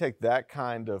you to take that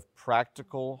kind of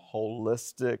practical,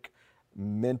 holistic,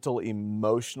 mental,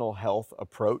 emotional health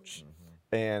approach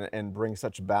and bring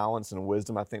such balance and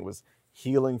wisdom, I think was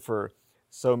healing for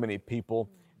so many people.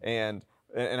 And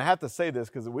I have to say this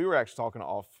because we were actually talking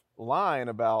offline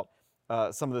about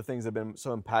some of the things that have been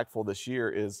so impactful this year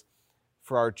is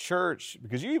for our church,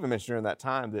 because you even mentioned during that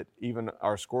time that even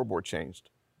our scoreboard changed.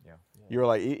 Yeah. You were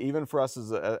like, even for us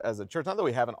as a church, not that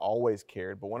we haven't always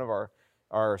cared, but one of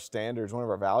our standards, one of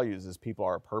our values is people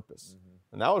are a purpose.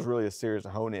 And that was really a series to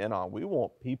hone in on. We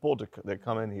want people that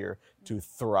come in here to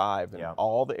thrive in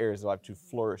all the areas of life, to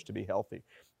flourish, to be healthy.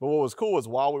 But what was cool was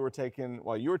while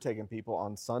you were taking people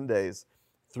on Sundays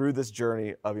through this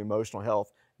journey of emotional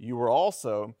health, you were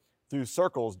also, through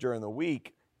circles during the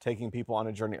week, taking people on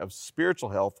a journey of spiritual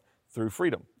health through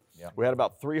freedom. Yeah. We had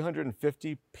about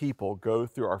 350 people go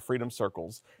through our Freedom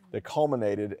Circles that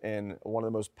culminated in one of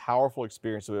the most powerful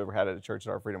experiences we've ever had at a church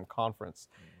at our Freedom Conference.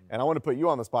 And I want to put you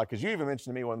on the spot because you even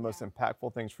mentioned to me one of the most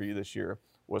impactful things for you this year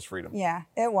was freedom. Yeah,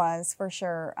 it was for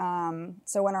sure.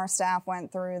 So when our staff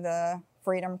went through the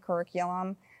Freedom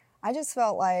curriculum, I just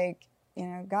felt like,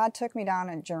 God took me down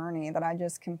a journey that I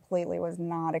just completely was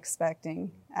not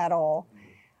expecting at all.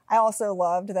 I also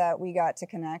loved that we got to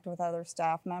connect with other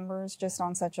staff members just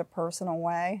on such a personal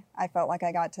way. I felt like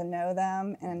I got to know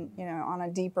them and, on a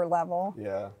deeper level.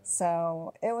 Yeah.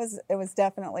 So it was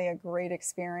definitely a great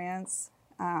experience.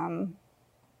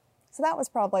 So that was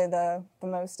probably the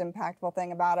most impactful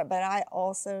thing about it. But I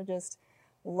also just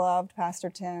loved Pastor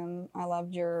Tim. I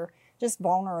loved your just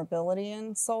vulnerability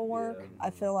in soul work. Yeah. I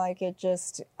feel like it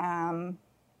just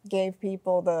gave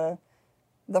people the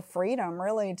freedom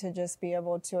really to just be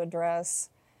able to address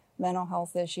mental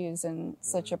health issues in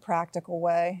such a practical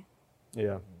way.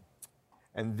 Yeah.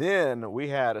 And then we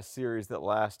had a series that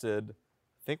lasted,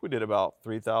 I think we did about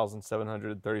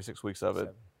 3,736 weeks of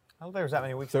it. I don't think there's that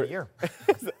many weeks in a year.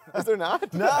 Is there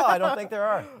not? No, I don't think there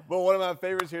are. But one of my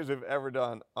favorite series we've ever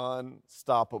done,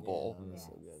 Unstoppable,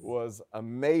 was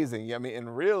amazing. I mean,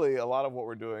 and really a lot of what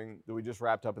we're doing that we just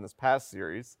wrapped up in this past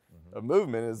series of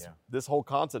movement is this whole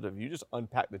concept of you just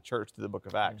unpack the church through the book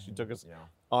of Acts. You took us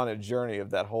on a journey of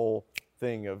that whole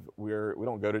thing of we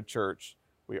don't go to church,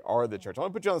 we are the church. I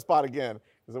want to put you on the spot again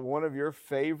because one of your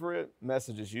favorite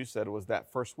messages you said was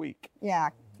that first week. Yeah.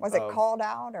 Was it Called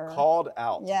Out? Or Called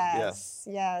Out. Yes.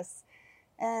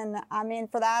 And I mean,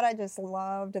 for that, I just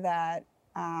loved that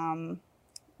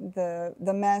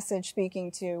the message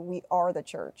speaking to we are the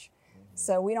church.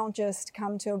 So we don't just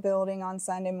come to a building on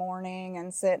Sunday morning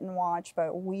and sit and watch,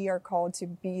 but we are called to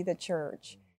be the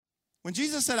church. When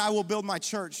Jesus said, I will build my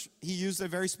church, he used a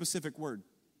very specific word.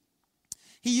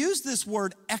 He used this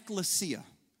word ecclesia.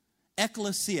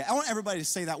 Ecclesia. I want everybody to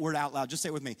say that word out loud. Just say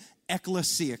it with me.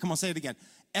 Ecclesia. Come on, say it again.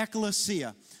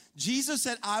 Ecclesia. Jesus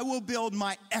said, I will build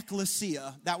my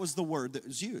ecclesia. That was the word that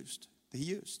was used, that he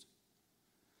used.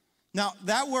 Now,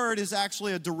 that word is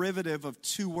actually a derivative of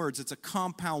two words. It's a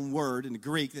compound word in the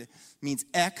Greek that means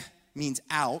ek, means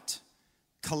out.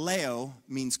 Kaleo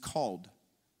means called.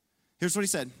 Here's what he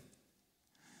said.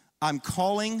 I'm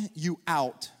calling you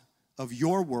out of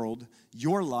your world,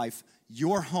 your life,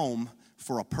 your home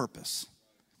for a purpose.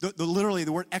 Literally,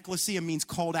 the word ecclesia means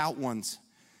called out ones.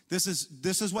 This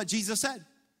is what Jesus said.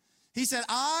 He said,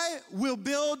 I will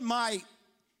build my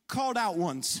called out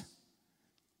ones.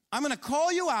 I'm going to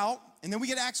call you out, and then we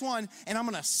get Acts 1, and I'm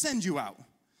going to send you out.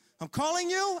 I'm calling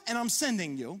you, and I'm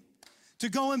sending you to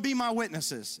go and be my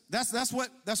witnesses. That's what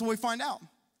we find out.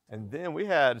 And then we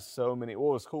had so many,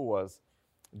 what was cool was,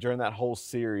 during that whole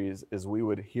series is we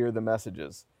would hear the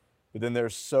messages, but then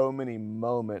there's so many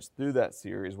moments through that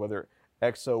series, whether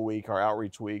EXO week or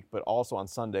outreach week, but also on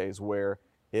Sundays where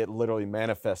it literally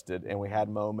manifested and we had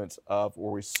moments of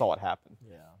where we saw it happen.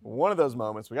 Yeah. One of those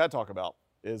moments we got to talk about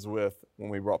is with when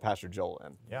we brought Pastor Joel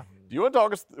in. Yeah. Do you want to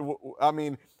talk us, I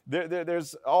mean,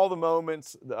 there's all the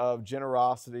moments of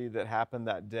generosity that happened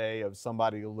that day of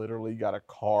somebody who literally got a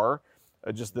car,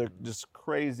 just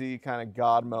crazy kind of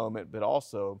God moment, but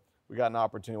also we got an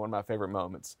opportunity, one of my favorite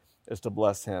moments is to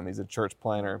bless him. He's a church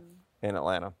planner in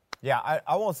Atlanta. Yeah,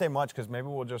 I won't say much because maybe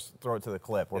we'll just throw it to the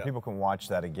clip where people can watch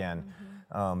that again.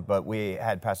 But we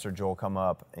had Pastor Joel come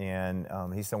up, and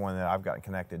he's someone that I've gotten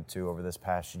connected to over this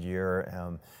past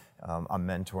year. I'm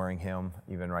mentoring him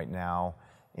even right now.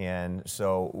 And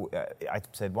so I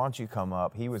said, why don't you come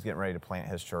up? He was getting ready to plant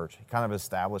his church. He kind of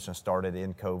established and started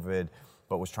in COVID,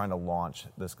 but was trying to launch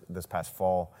this past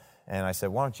fall. And I said,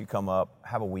 why don't you come up,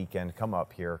 have a weekend, come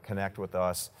up here, connect with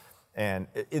us. And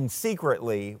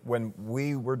secretly, when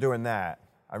we were doing that,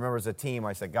 I remember as a team,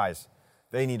 I said, guys,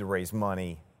 they need to raise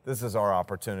money. This is our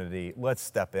opportunity. Let's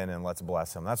step in and let's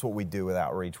bless them. That's what we do with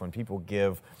Outreach. When people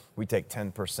give, we take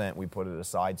 10%, we put it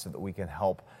aside so that we can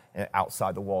help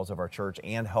outside the walls of our church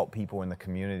and help people in the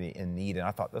community in need. And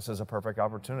I thought this is a perfect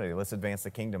opportunity. Let's advance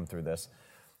the kingdom through this.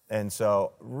 And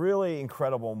so really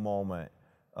incredible moment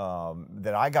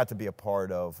that I got to be a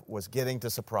part of was getting to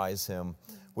surprise him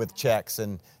with checks.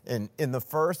 And in the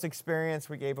first experience,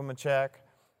 we gave him a check,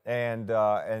 and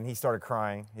he started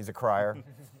crying. He's a crier.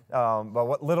 But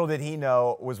what little did he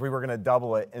know was we were going to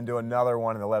double it and do another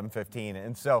one in 11:15.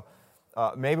 And so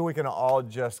maybe we can all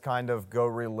just kind of go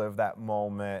relive that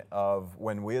moment of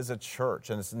when we as a church,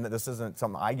 and this isn't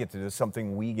something I get to do, it's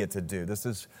something we get to do. This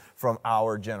is from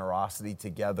our generosity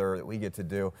together that we get to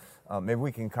do. Maybe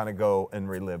we can kind of go and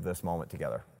relive this moment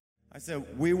together. I said,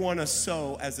 we want to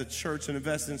sow as a church and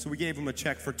invest in, so we gave them a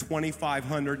check for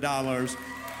 $2,500.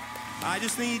 I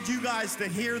just need you guys to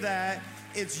hear that.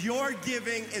 It's your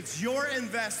giving, it's your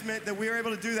investment that we were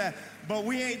able to do that, but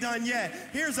we ain't done yet.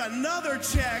 Here's another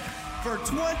check for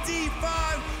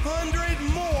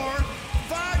 $2,500 more,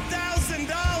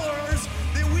 $5,000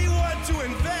 that we want to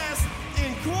invest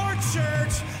in Core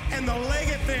Church and the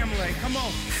Leggett family. Come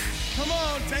on,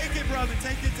 take it, brother,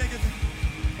 take it.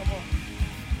 Come on.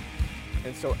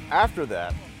 And so after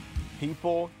that,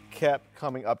 people kept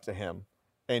coming up to him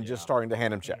and just starting to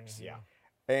hand him checks. Yeah.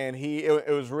 And it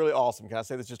was really awesome. Can I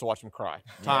say this just to watch him cry?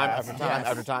 Time after time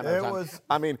after time. It was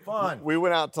fun. We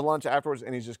went out to lunch afterwards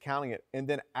and he's just counting it. And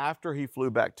then after he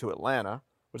flew back to Atlanta,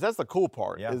 which that's the cool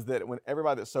part, is that when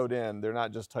everybody that sewed in, they're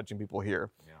not just touching people here,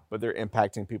 but they're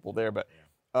impacting people there. But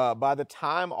by the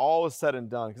time all was said and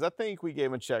done, because I think we gave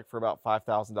him a check for about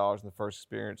 $5,000 in the first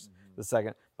experience, the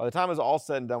second. By the time it was all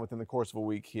said and done within the course of a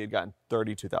week, he had gotten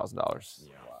 $32,000.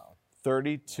 Yeah. Wow.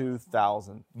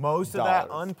 $32,000. Most of that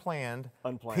unplanned.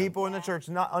 People in the church,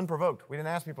 not unprovoked. We didn't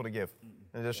ask people to give.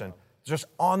 In addition, just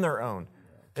on their own.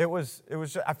 It was.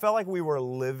 Just, I felt like we were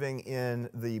living in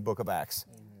the Book of Acts.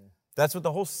 That's what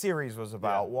the whole series was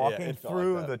about. Walking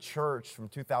through the church from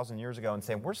 2,000 years ago and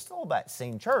saying, we're still that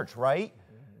same church, right?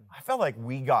 I felt like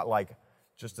we got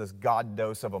just this God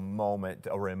dose of a moment,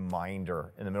 a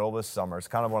reminder in the middle of this summer. It's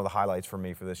kind of one of the highlights for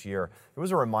me for this year. It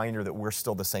was a reminder that we're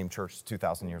still the same church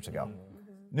 2,000 years ago.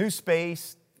 New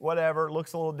space, whatever,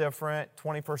 looks a little different,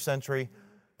 21st century,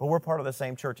 but we're part of the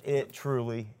same church. It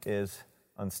truly is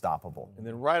unstoppable. And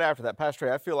then right after that, Pastor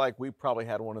Ray, I feel like we probably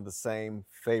had one of the same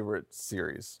favorite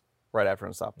series right after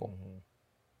Unstoppable.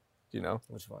 Do you know?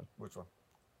 Which one? Was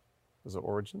it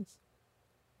Origins?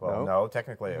 Well, no,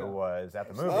 technically it was at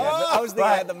the movies. I was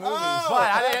thinking at the movies.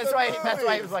 That's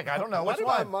why he was like, I don't know which one.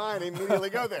 Why did my mind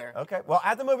immediately go there? Okay, well,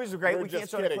 at the movies was great. We can't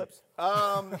just show the kidding. clips.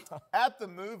 At the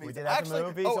movies. We did at the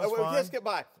movies. It was fun. Let's get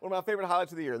by. One of my favorite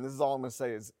highlights of the year, and this is all I'm going to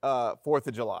say, is 4th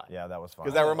of July. Yeah, that was fun.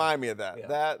 Because that reminded me of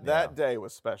that. That day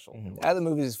was special. At the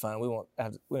movies is fun. We won't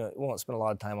spend a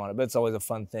lot of time on it, but it's always a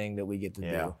fun thing that we get to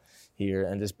do here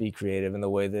and just be creative in the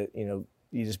way that, you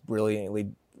just brilliantly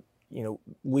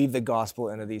weave the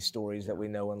gospel into these stories that we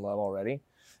know and love already.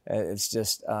 It's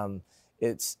just, I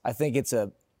think it's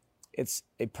a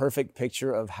perfect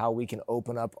picture of how we can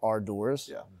open up our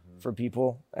doors for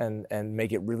people and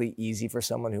make it really easy for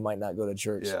someone who might not go to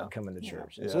church to come into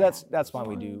church. And so that's why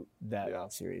we do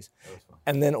that series.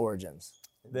 And then Origins.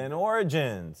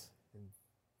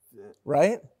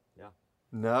 Right? Yeah.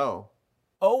 No.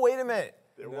 Oh, wait a minute.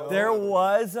 There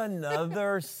was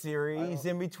another series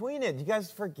in between it. Did you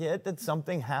guys forget that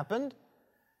something happened?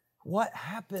 What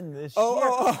happened this year?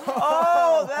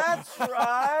 Oh, that's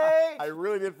right. I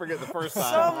really did forget the first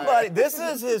time. This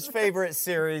is his favorite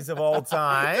series of all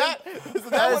time.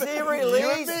 Has he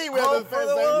released Hope for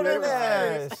the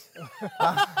Wilderness?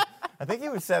 I think he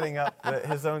was setting up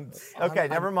his own. Okay,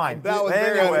 never mind. That was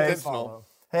very unintentional.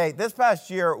 Hey, this past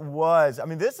year was,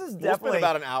 this is definitely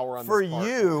about an hour on for this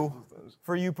part.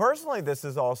 For you personally, this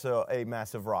is also a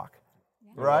massive rock,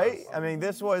 right?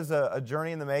 This was a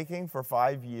journey in the making for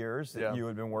 5 years that you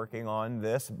had been working on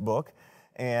this book.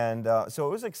 And so it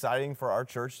was exciting for our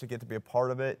church to get to be a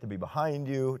part of it, to be behind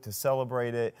you, to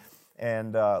celebrate it,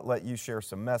 and let you share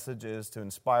some messages to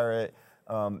inspire it.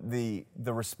 The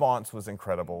response was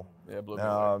incredible. Yeah, blew me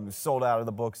away. Sold out of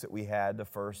the books that we had the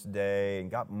first day and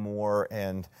got more.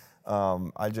 And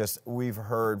we've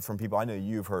heard from people, I know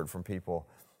you've heard from people,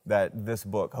 that this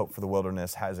book, Hope for the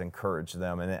Wilderness, has encouraged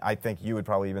them. And I think you would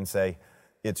probably even say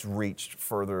it's reached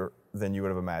further than you would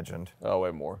have imagined. Oh, way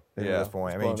more. At this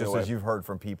point. Just as you've heard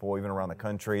from people even around the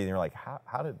country, and you're like,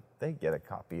 how did they get a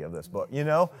copy of this book?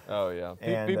 Oh, yeah.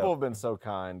 And, people have been so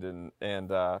kind,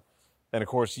 and of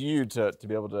course you to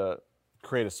be able to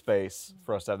create a space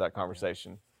for us to have that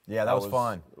conversation. Yeah, that was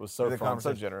fun. It was so fun,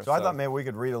 so generous. So I thought maybe we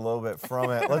could read a little bit from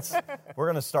it. We're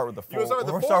going to start with the foreword.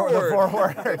 We'll start with the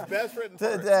foreword. Best written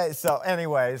today. So,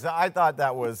 anyways, I thought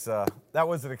that was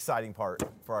an exciting part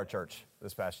for our church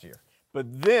this past year.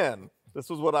 But then this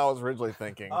was what I was originally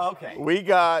thinking. Okay. We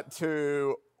got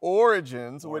to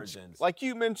Origins, which, like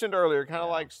you mentioned earlier, kind of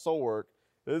like Soul Work.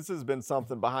 This has been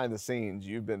something behind the scenes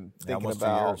you've been thinking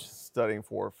about, studying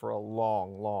for a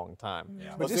long, long time.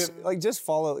 Yeah. But just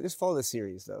follow the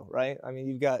series though, right?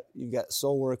 You've got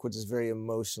Soul Work, which is very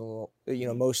emotional,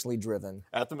 emotionally driven.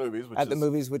 At the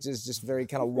movies, which is just very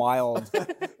kind of wild.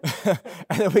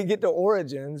 And then we get to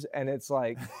Origins, and it's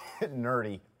like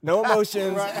nerdy. No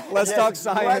emotions. Let's talk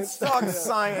science. Let's talk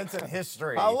science and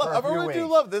history. I really do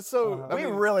love this. So we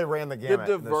really ran the gamut.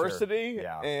 The diversity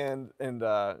and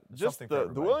just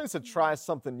the willingness to try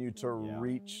something new to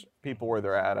reach people where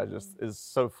they're at. Is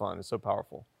so fun. It's so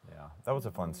powerful. Yeah, that was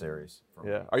a fun series.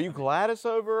 Yeah. Are you glad it's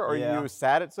over? Or are you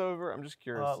sad it's over? I'm just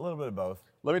curious. A little bit of both.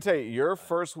 Let me tell you, your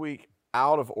first week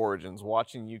out of Origins,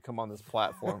 watching you come on this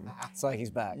platform. It's like he's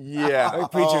back. Yeah.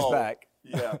 Like preacher's back.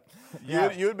 Yeah.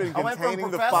 You had been containing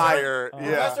the professor, fire.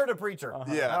 Professor to preacher.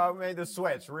 Yeah. I made the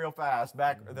switch real fast.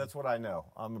 That's what I know.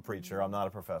 I'm a preacher. I'm not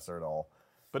a professor at all.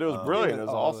 But it was brilliant. It was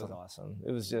awesome. It was awesome.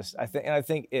 It was just, I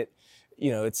think it,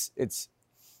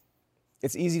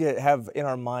 it's easy to have in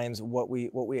our minds what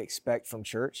we expect from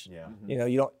church. Yeah.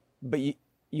 You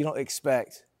don't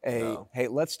expect hey,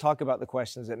 let's talk about the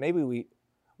questions that maybe we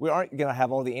aren't going to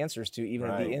have all the answers to even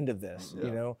at the end of this,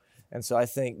 And so I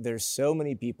think there's so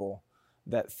many people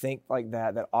that think like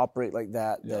that operate like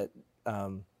that, that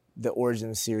the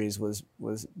Origins series was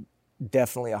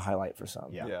definitely a highlight for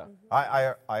some. Yeah.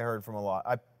 I heard from a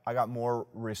lot. I got more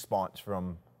response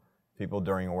from people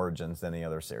during Origins than any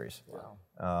other series. Wow.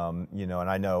 And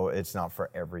I know it's not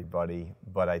for everybody,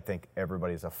 but I think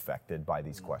everybody's affected by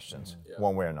these questions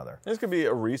one way or another. This could be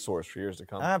a resource for years to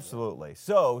come. Absolutely.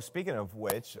 So speaking of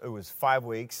which, it was 5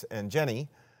 weeks, and Jenny,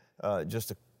 just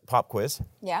a pop quiz.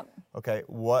 Yep. Okay,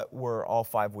 what were all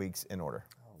 5 weeks in order?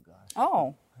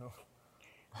 Oh,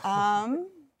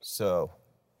 So,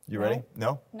 you ready?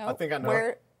 No? No. I think I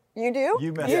know. You do?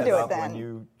 You messed do up it then. when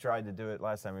you tried to do it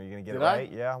last time. Are you going to get Did it I?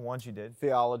 right? Yeah, once you did.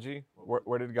 Theology,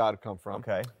 where did God come from?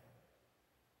 Okay.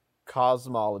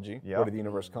 Cosmology, Yep. where did the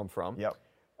universe come from? Yep.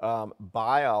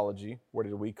 Biology, where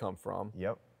did we come from?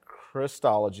 Yep.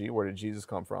 Christology, where did Jesus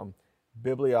come from?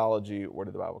 Bibliology, where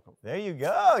did the Bible come from? There you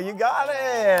go. You got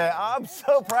it. I'm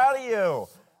so proud of you.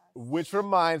 Which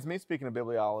reminds me, speaking of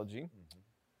bibliology,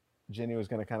 Jenny was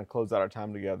going to kind of close out our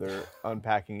time together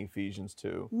unpacking Ephesians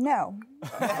 2. No.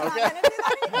 I'm not going to do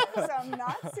that either, so I'm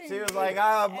not seeing She was you. like,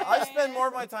 I spend more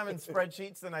of my time in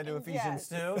spreadsheets than I do Ephesians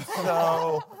 2.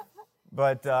 So,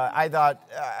 but I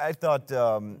thought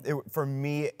for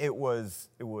me it was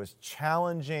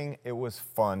challenging. It was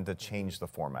fun to change the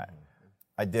format.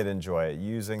 I did enjoy it,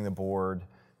 using the board,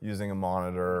 using a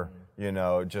monitor,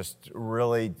 just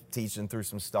really teaching through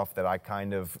some stuff that I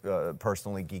kind of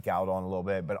personally geek out on a little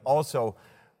bit, but also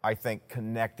I think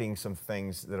connecting some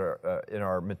things that are in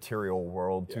our material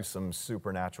world to some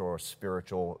supernatural or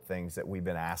spiritual things that we've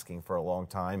been asking for a long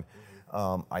time.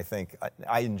 I think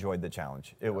I enjoyed the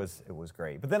challenge. It was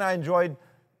great. But then I enjoyed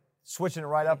switching it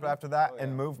right up after that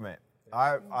and movement.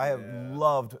 I have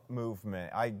loved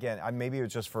movement. Maybe it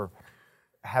was just for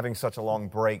having such a long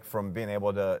break from being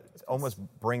able to almost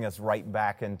bring us right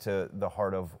back into the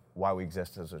heart of why we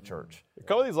exist as a church. A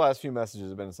couple of these last few messages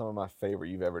have been some of my favorite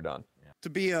you've ever done. To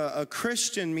be a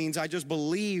Christian means I just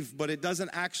believe, but it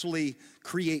doesn't actually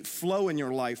create flow in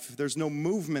your life. There's no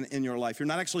movement in your life. You're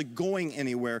not actually going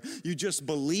anywhere. You just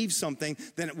believe something.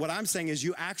 Then what I'm saying is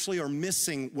you actually are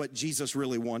missing what Jesus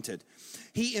really wanted.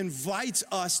 He invites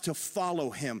us to follow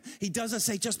him. He doesn't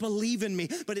say, just believe in me,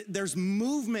 but there's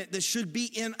movement that should be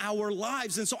in our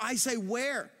lives. And so I say,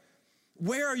 where?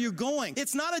 Where are you going?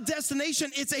 It's not a destination,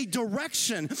 it's a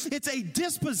direction. It's a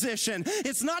disposition.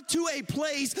 It's not to a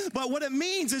place, but what it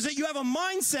means is that you have a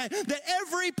mindset that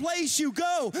every place you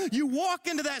go, you walk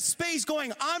into that space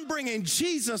going, I'm bringing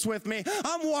Jesus with me.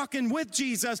 I'm walking with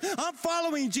Jesus. I'm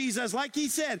following Jesus. Like he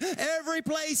said, every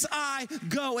place I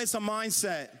go, it's a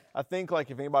mindset. I think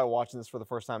like if anybody watching this for the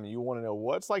first time and you want to know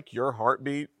what's like your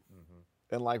heartbeat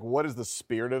and like what is the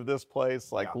spirit of this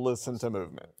place, like listen to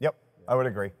movement. Yep, I would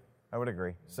agree.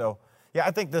 So, yeah,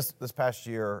 I think this past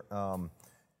year,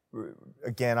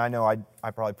 again, I know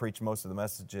I probably preach most of the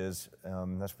messages.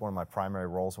 That's one of my primary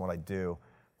roles in what I do.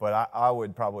 But I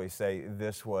would probably say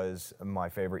this was my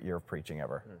favorite year of preaching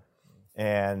ever.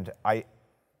 And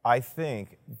I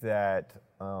think that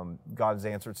God has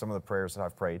answered some of the prayers that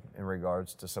I've prayed in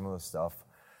regards to some of the stuff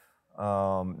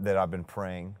that I've been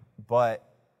praying. But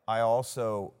I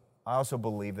also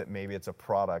believe that maybe it's a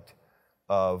product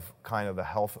of kind of the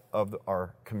health of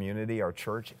our community, our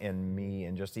church, and me,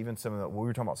 and just even some of the, we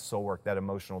were talking about soul work, that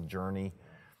emotional journey,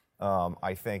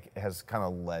 I think has kind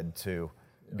of led to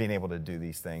being able to do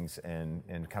these things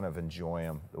and kind of enjoy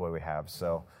them the way we have.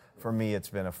 So for me, it's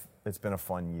been a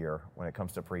fun year when it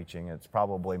comes to preaching. It's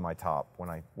probably my top.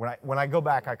 When I go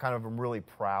back, I kind of am really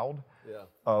proud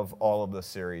of all of the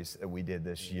series that we did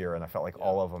this year, and I felt like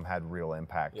all of them had real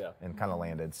impact and kind of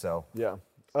landed. So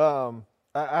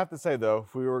I have to say, though,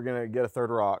 if we were going to get a third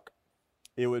rock,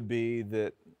 it would be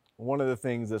that one of the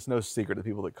things that's no secret to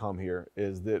people that come here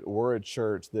is that we're a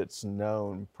church that's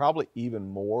known probably even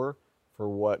more for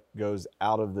what goes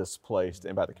out of this place to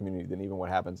impact the community than even what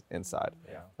happens inside.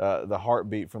 Yeah. The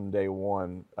heartbeat from day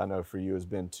one, I know for you, has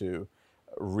been to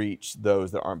reach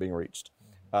those that aren't being reached.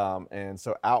 And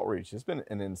so outreach, it's been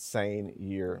an insane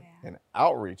year. And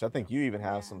outreach, I think you even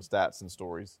have some stats and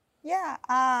stories. Yeah.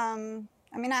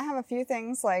 I mean, I have a few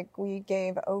things, like we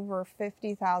gave over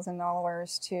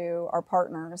 $50,000 to our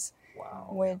partners.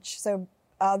 Wow. So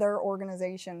other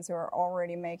organizations who are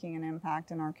already making an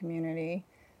impact in our community.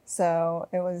 So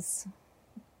it was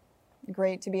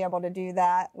great to be able to do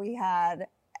that. We had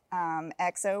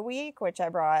EXO Week, which I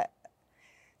brought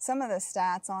some of the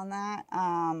stats on that.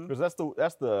 Because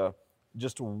that's the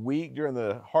just week during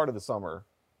the heart of the summer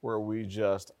where we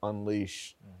just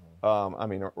unleash,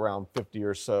 around 50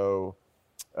 or so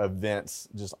events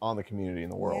just on the community in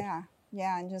the world.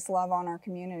 Yeah, and just love on our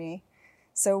community.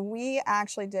 So we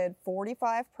actually did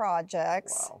 45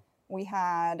 projects. Wow. We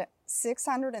had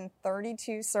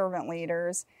 632 servant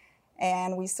leaders,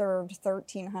 and we served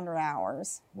 1,300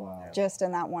 hours just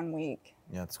in that 1 week.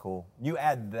 Yeah, that's cool. You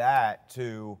add that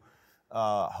to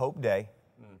Hope Day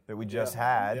that we just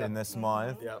had in this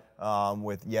month,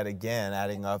 with yet again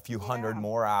adding a few hundred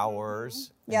more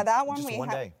hours. Yeah, that one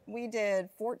we did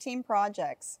 14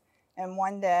 projects in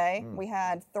 1 day. We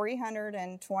had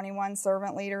 321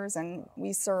 servant leaders, and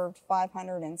we served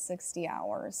 560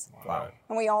 hours. Wow.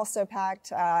 And we also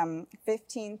packed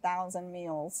 15,000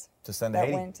 meals to send to that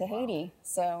Haiti. went to Haiti.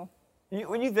 So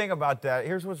when you think about that,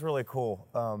 here's what's really cool.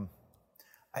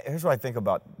 Here's what I think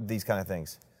about these kind of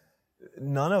things.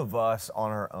 None of us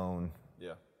on our own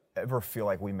ever feel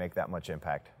like we make that much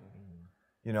impact.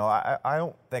 You know, I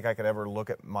don't think I could ever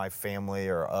look at my family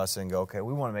or us and go, okay,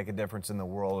 we want to make a difference in the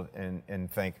world,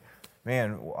 and think,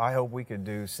 man, I hope we could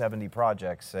do 70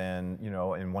 projects and,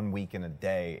 in 1 week and a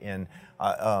day, and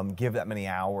give that many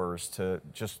hours to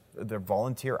just their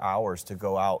volunteer hours to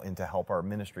go out and to help our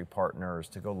ministry partners,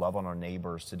 to go love on our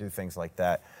neighbors, to do things like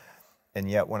that. And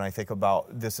yet when I think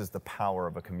about this is the power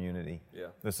of a community. Yeah.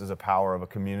 This is a power of a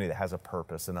community that has a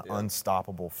purpose and an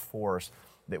unstoppable force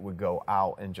that would go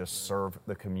out and just serve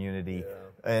the community.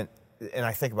 Yeah. And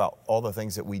I think about all the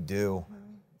things that we do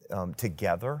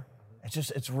together.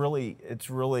 It's really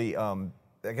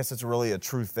I guess it's really a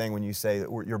true thing when you say that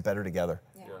you're better together.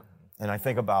 Yeah. And I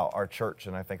think about our church,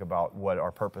 and I think about what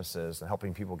our purpose is and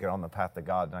helping people get on the path to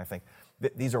God. And I think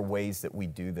these are ways that we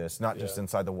do this, not just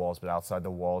inside the walls, but outside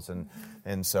the walls.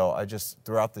 And so I just,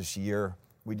 throughout this year,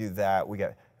 we do that. We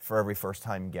get, for every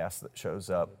first-time guest that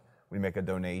shows up, we make a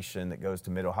donation that goes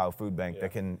to Mid-Ohio Food Bank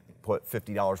that can put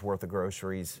 $50 worth of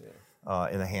groceries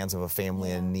in the hands of a family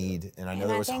in need. And I know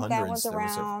there was hundreds. That was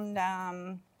around,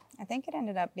 I think it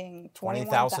ended up being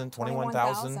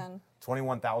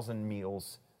 21,000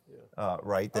 meals.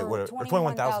 Right? That or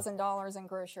 $21,000 in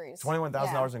groceries.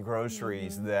 $21,000 in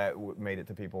groceries that made it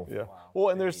to people. Yeah. Wow. Well,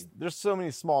 and there's so many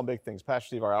small and big things. Pastor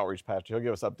Steve, our outreach pastor, he'll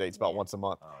give us updates about once a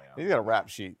month. Oh, yeah. He's got a rap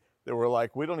sheet that we're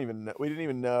like, we didn't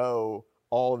even know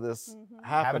all of this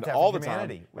happened all the time.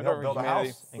 We helped build a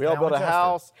house. We helped build a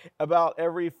house. About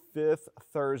every fifth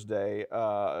Thursday,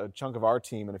 a chunk of our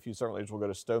team and a few servant leaders will go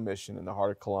to Stowe Mission in the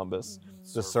heart of Columbus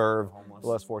to serve the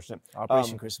less fortunate.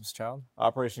 Operation Christmas Child.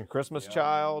 Operation Christmas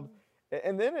Child.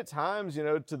 And then at times,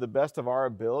 to the best of our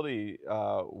ability,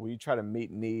 we try to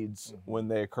meet needs when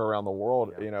they occur around the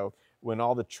world. Yeah. When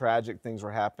all the tragic things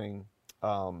were happening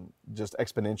just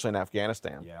exponentially in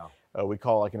Afghanistan. Yeah. We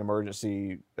call like an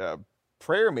emergency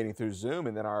prayer meeting through Zoom,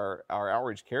 and then our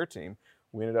outreach care team,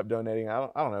 we ended up donating, I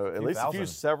don't know, at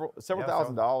least several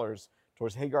 $1,000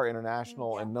 towards Hagar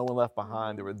International and No One Left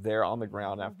Behind that were there on the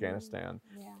ground in Afghanistan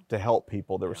to help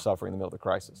people that were suffering in the middle of the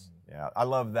crisis. Yeah, I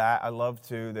love that. I love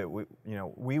too that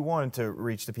we wanted to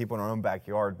reach the people in our own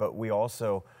backyard, but we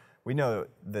know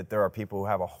that there are people who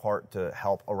have a heart to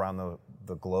help around the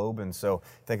globe. And so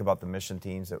think about the mission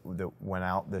teams that went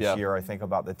out this year. I think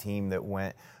about the team that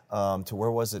went to,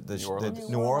 where was it?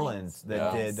 New Orleans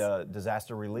that did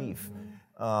disaster relief.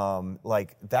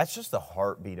 Like, that's just the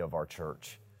heartbeat of our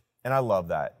church. And I love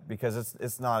that, because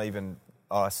it's not even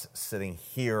us sitting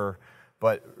here,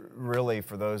 but really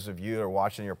for those of you that are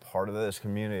watching, you're part of this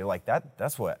community. Like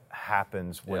that's what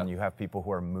happens when you have people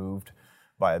who are moved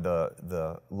by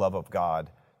the love of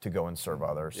God to go and serve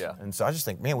others. Yeah. And so I just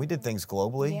think, man, we did things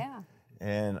globally. Yeah.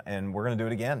 And we're going to do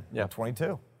it again in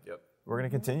 22. Yep. We're going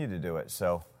to continue to do it.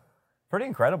 So pretty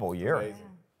incredible year. Amazing.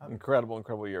 Yeah.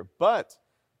 Incredible year. But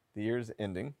the year's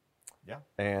ending. Yeah.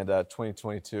 And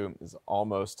 2022 is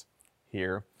almost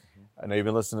here. I know you've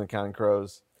been listening to Counting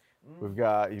Crows.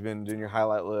 You've been doing your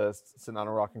highlight list, sitting on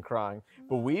a rock and crying.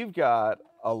 But we've got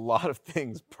a lot of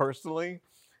things personally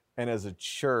and as a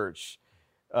church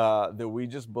that we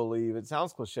just believe. It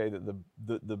sounds cliche that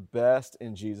the best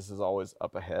in Jesus is always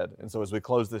up ahead. And so as we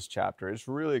close this chapter, it's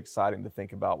really exciting to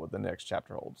think about what the next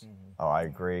chapter holds. Oh, I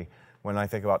agree. When I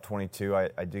think about 22,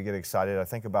 I do get excited. I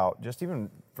think about just even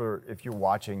for if you're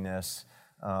watching this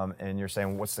and you're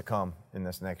saying, what's to come in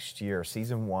this next year?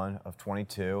 Season 1 of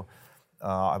 22.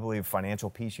 I believe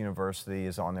Financial Peace University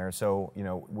is on there. So,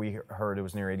 we heard it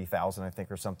was near 80,000, I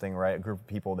think, or something, right? A group of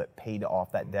people that paid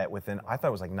off that debt within, I thought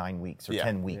it was like 9 weeks or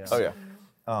 10 weeks. Yeah.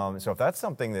 Oh, yeah. So if that's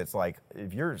something that's like,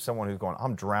 if you're someone who's going,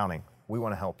 I'm drowning, we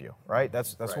want to help you, right?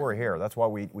 That's right. Why we're here. That's why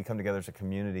we come together as a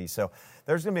community. So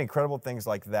there's going to be incredible things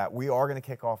like that. We are going to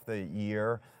kick off the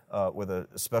year with a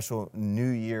special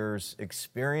New Year's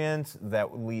experience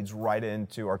that leads right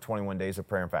into our 21 days of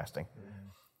prayer and fasting.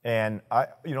 And a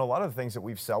lot of the things that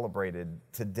we've celebrated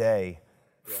today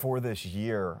for this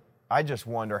year, I just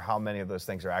wonder how many of those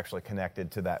things are actually connected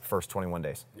to that first 21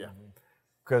 days. Yeah.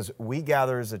 Because we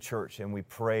gathered as a church and we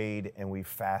prayed and we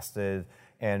fasted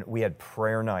and we had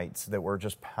prayer nights that were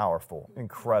just powerful,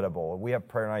 incredible. We have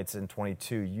prayer nights in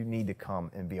 22. You need to come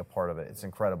and be a part of it. It's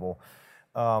incredible.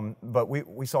 But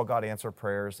we saw God answer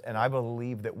prayers, and I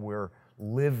believe that we're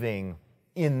living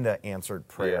in the answered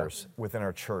prayers within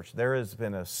our church. There has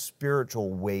been a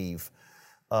spiritual wave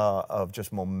of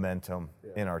just momentum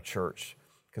in our church.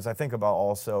 Because I think about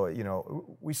also,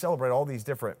 we celebrate all these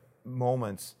different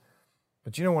moments,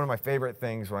 but one of my favorite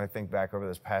things when I think back over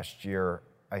this past year,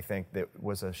 I think that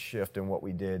was a shift in what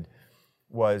we did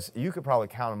was, you could probably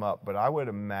count them up, but I would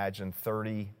imagine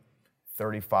 30,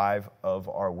 35 of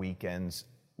our weekends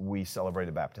we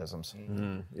celebrated baptisms.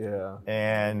 Yeah.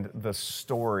 And the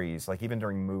stories, like even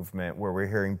during movement, where we're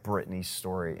hearing Brittany's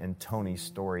story and Tony's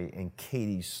story and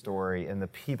Katie's story and the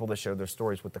people that shared their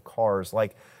stories with the cars,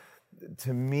 like,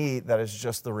 to me, that is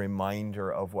just the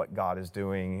reminder of what God is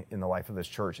doing in the life of this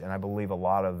church. And I believe a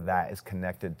lot of that is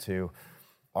connected to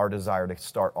our desire to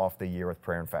start off the year with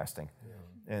prayer and fasting.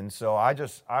 Yeah. And so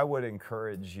I would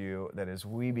encourage you that as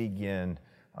we begin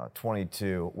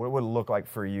 22, what would it look like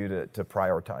for you to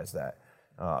prioritize that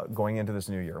going into this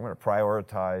new year? I'm going to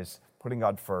prioritize putting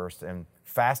God first and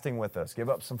fasting with us. Give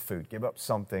up some food, give up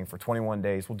something for 21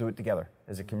 days. We'll do it together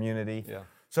as a community. Yeah.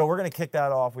 So we're going to kick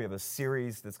that off. We have a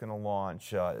series that's going to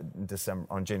launch on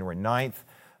January 9th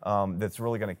that's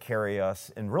really going to carry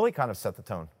us and really kind of set the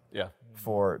tone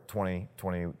for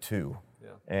 2022. Yeah.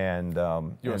 And you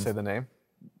want to say the name?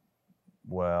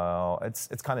 Well, it's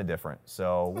kind of different,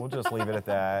 so we'll just leave it at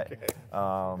that. Okay.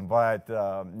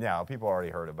 People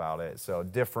already heard about it. So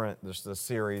different, there's the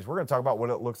series. We're going to talk about what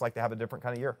it looks like to have a different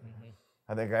kind of year.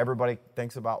 I think everybody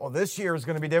thinks about, well, this year is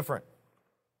going to be different.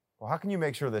 Well, how can you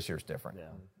make sure this year's different? Yeah.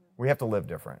 We have to live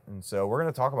different. And so we're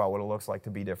going to talk about what it looks like to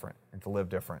be different and to live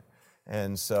different.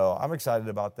 And so I'm excited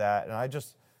about that. And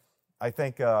I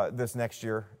think this next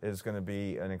year is going to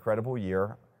be an incredible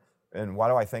year. And why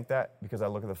do I think that? Because I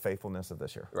look at the faithfulness of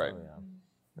this year. Right.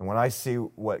 And when I see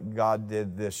what God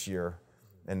did this year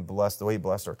and the way He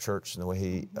blessed our church and the way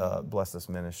He blessed this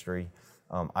ministry,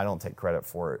 I don't take credit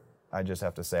for it. I just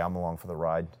have to say I'm along for the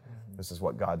ride. This is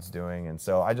what God's doing. And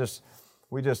so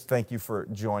we just thank you for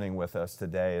joining with us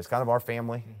today. It's kind of our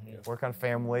family. We're kind of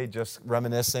family, just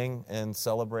reminiscing and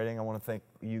celebrating. I want to thank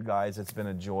you guys. It's been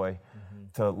a joy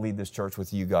to lead this church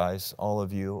with you guys. All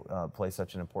of you play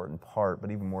such an important part, but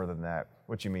even more than that,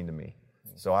 what you mean to me.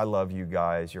 So I love you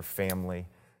guys, your family,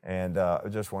 and I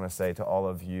just want to say to all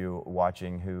of you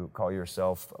watching who call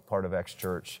yourself a part of X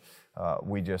Church,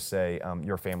 we just say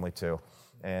you're family too.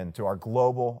 And to our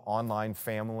global online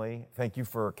family, thank you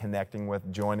for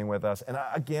joining with us. And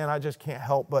again, I just can't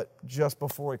help but just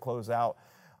before we close out,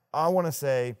 I want to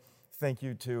say thank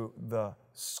you to the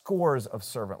scores of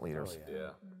servant leaders.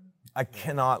 I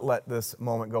cannot let this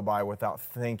moment go by without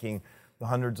thanking the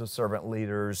hundreds of servant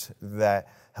leaders that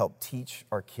help teach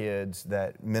our kids,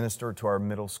 that minister to our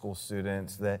middle school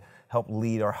students, that help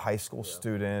lead our high school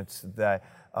students, that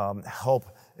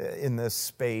help in this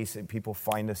space and people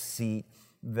find a seat,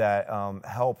 that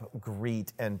help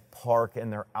greet and park,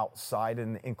 and they're outside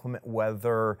in the inclement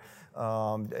weather.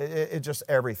 It just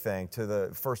everything, to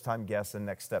the first-time guests and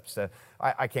next steps.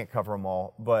 I can't cover them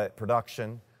all, but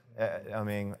production,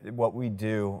 what we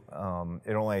do,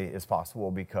 it only is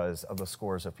possible because of the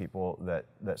scores of people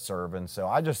that serve. And so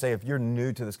I just say, if you're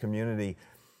new to this community,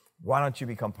 why don't you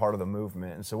become part of the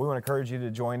movement? And so we want to encourage you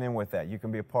to join in with that. You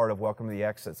can be a part of Welcome to the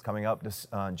X that's coming up this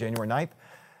January 9th.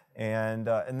 And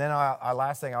then our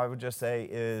last thing I would just say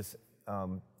is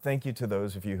thank you to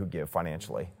those of you who give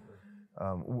financially.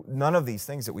 None of these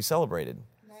things that we celebrated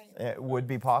it would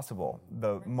be possible.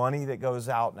 The money that goes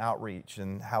out in outreach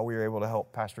and how we were able to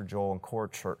help Pastor Joel and Core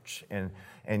Church and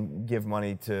give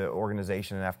money to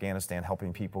organization in Afghanistan,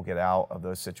 helping people get out of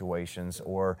those situations,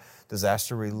 or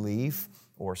disaster relief,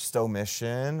 or Stowe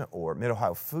Mission, or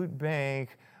Mid-Ohio Food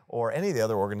Bank, or any of the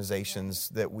other organizations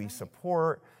that we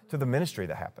support, to the ministry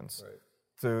that happens. Right.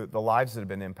 To the lives that have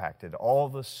been impacted, all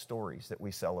the stories that we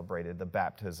celebrated, the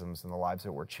baptisms and the lives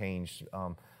that were changed.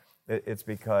 It's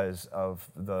because of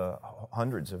the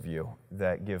hundreds of you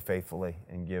that give faithfully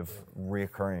and give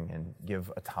reoccurring and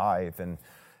give a tithe,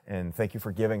 and thank you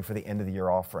for giving for the end of the year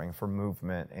offering, for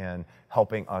movement and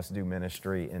helping us do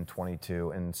ministry in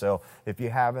 22. And so if you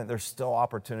haven't, there's still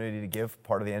opportunity to give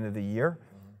part of the end of the year.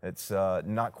 It's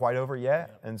not quite over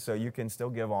yet, and so you can still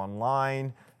give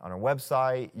online on our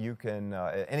website. You can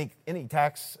any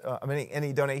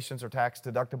donations are tax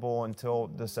deductible until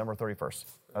December 31st.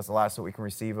 That's the last that we can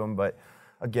receive them. But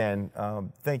again,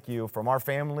 thank you from our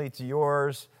family to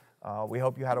yours. We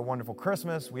hope you had a wonderful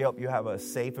Christmas. We hope you have a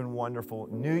safe and wonderful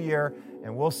New Year,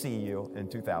 and we'll see you in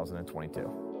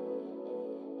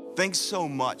 2022. Thanks so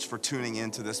much for tuning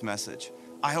into this message.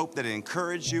 I hope that it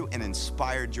encouraged you and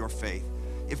inspired your faith.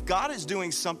 If God is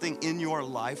doing something in your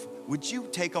life, would you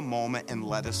take a moment and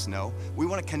let us know? We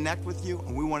want to connect with you,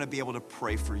 and we want to be able to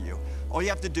pray for you. All you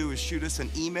have to do is shoot us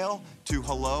an email to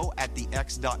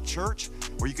hello@thex.church,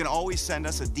 or you can always send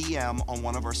us a DM on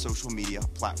one of our social media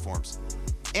platforms.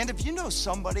 And if you know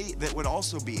somebody that would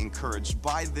also be encouraged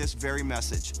by this very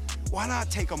message, why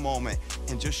not take a moment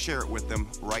and just share it with them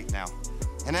right now?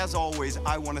 And as always,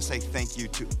 I want to say thank you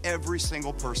to every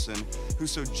single person who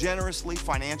so generously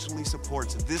financially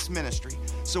supports this ministry,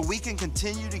 so we can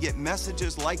continue to get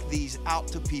messages like these out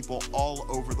to people all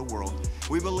over the world.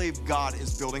 We believe God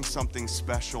is building something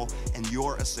special, and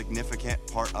you're a significant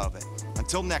part of it.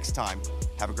 Until next time,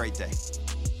 have a great day.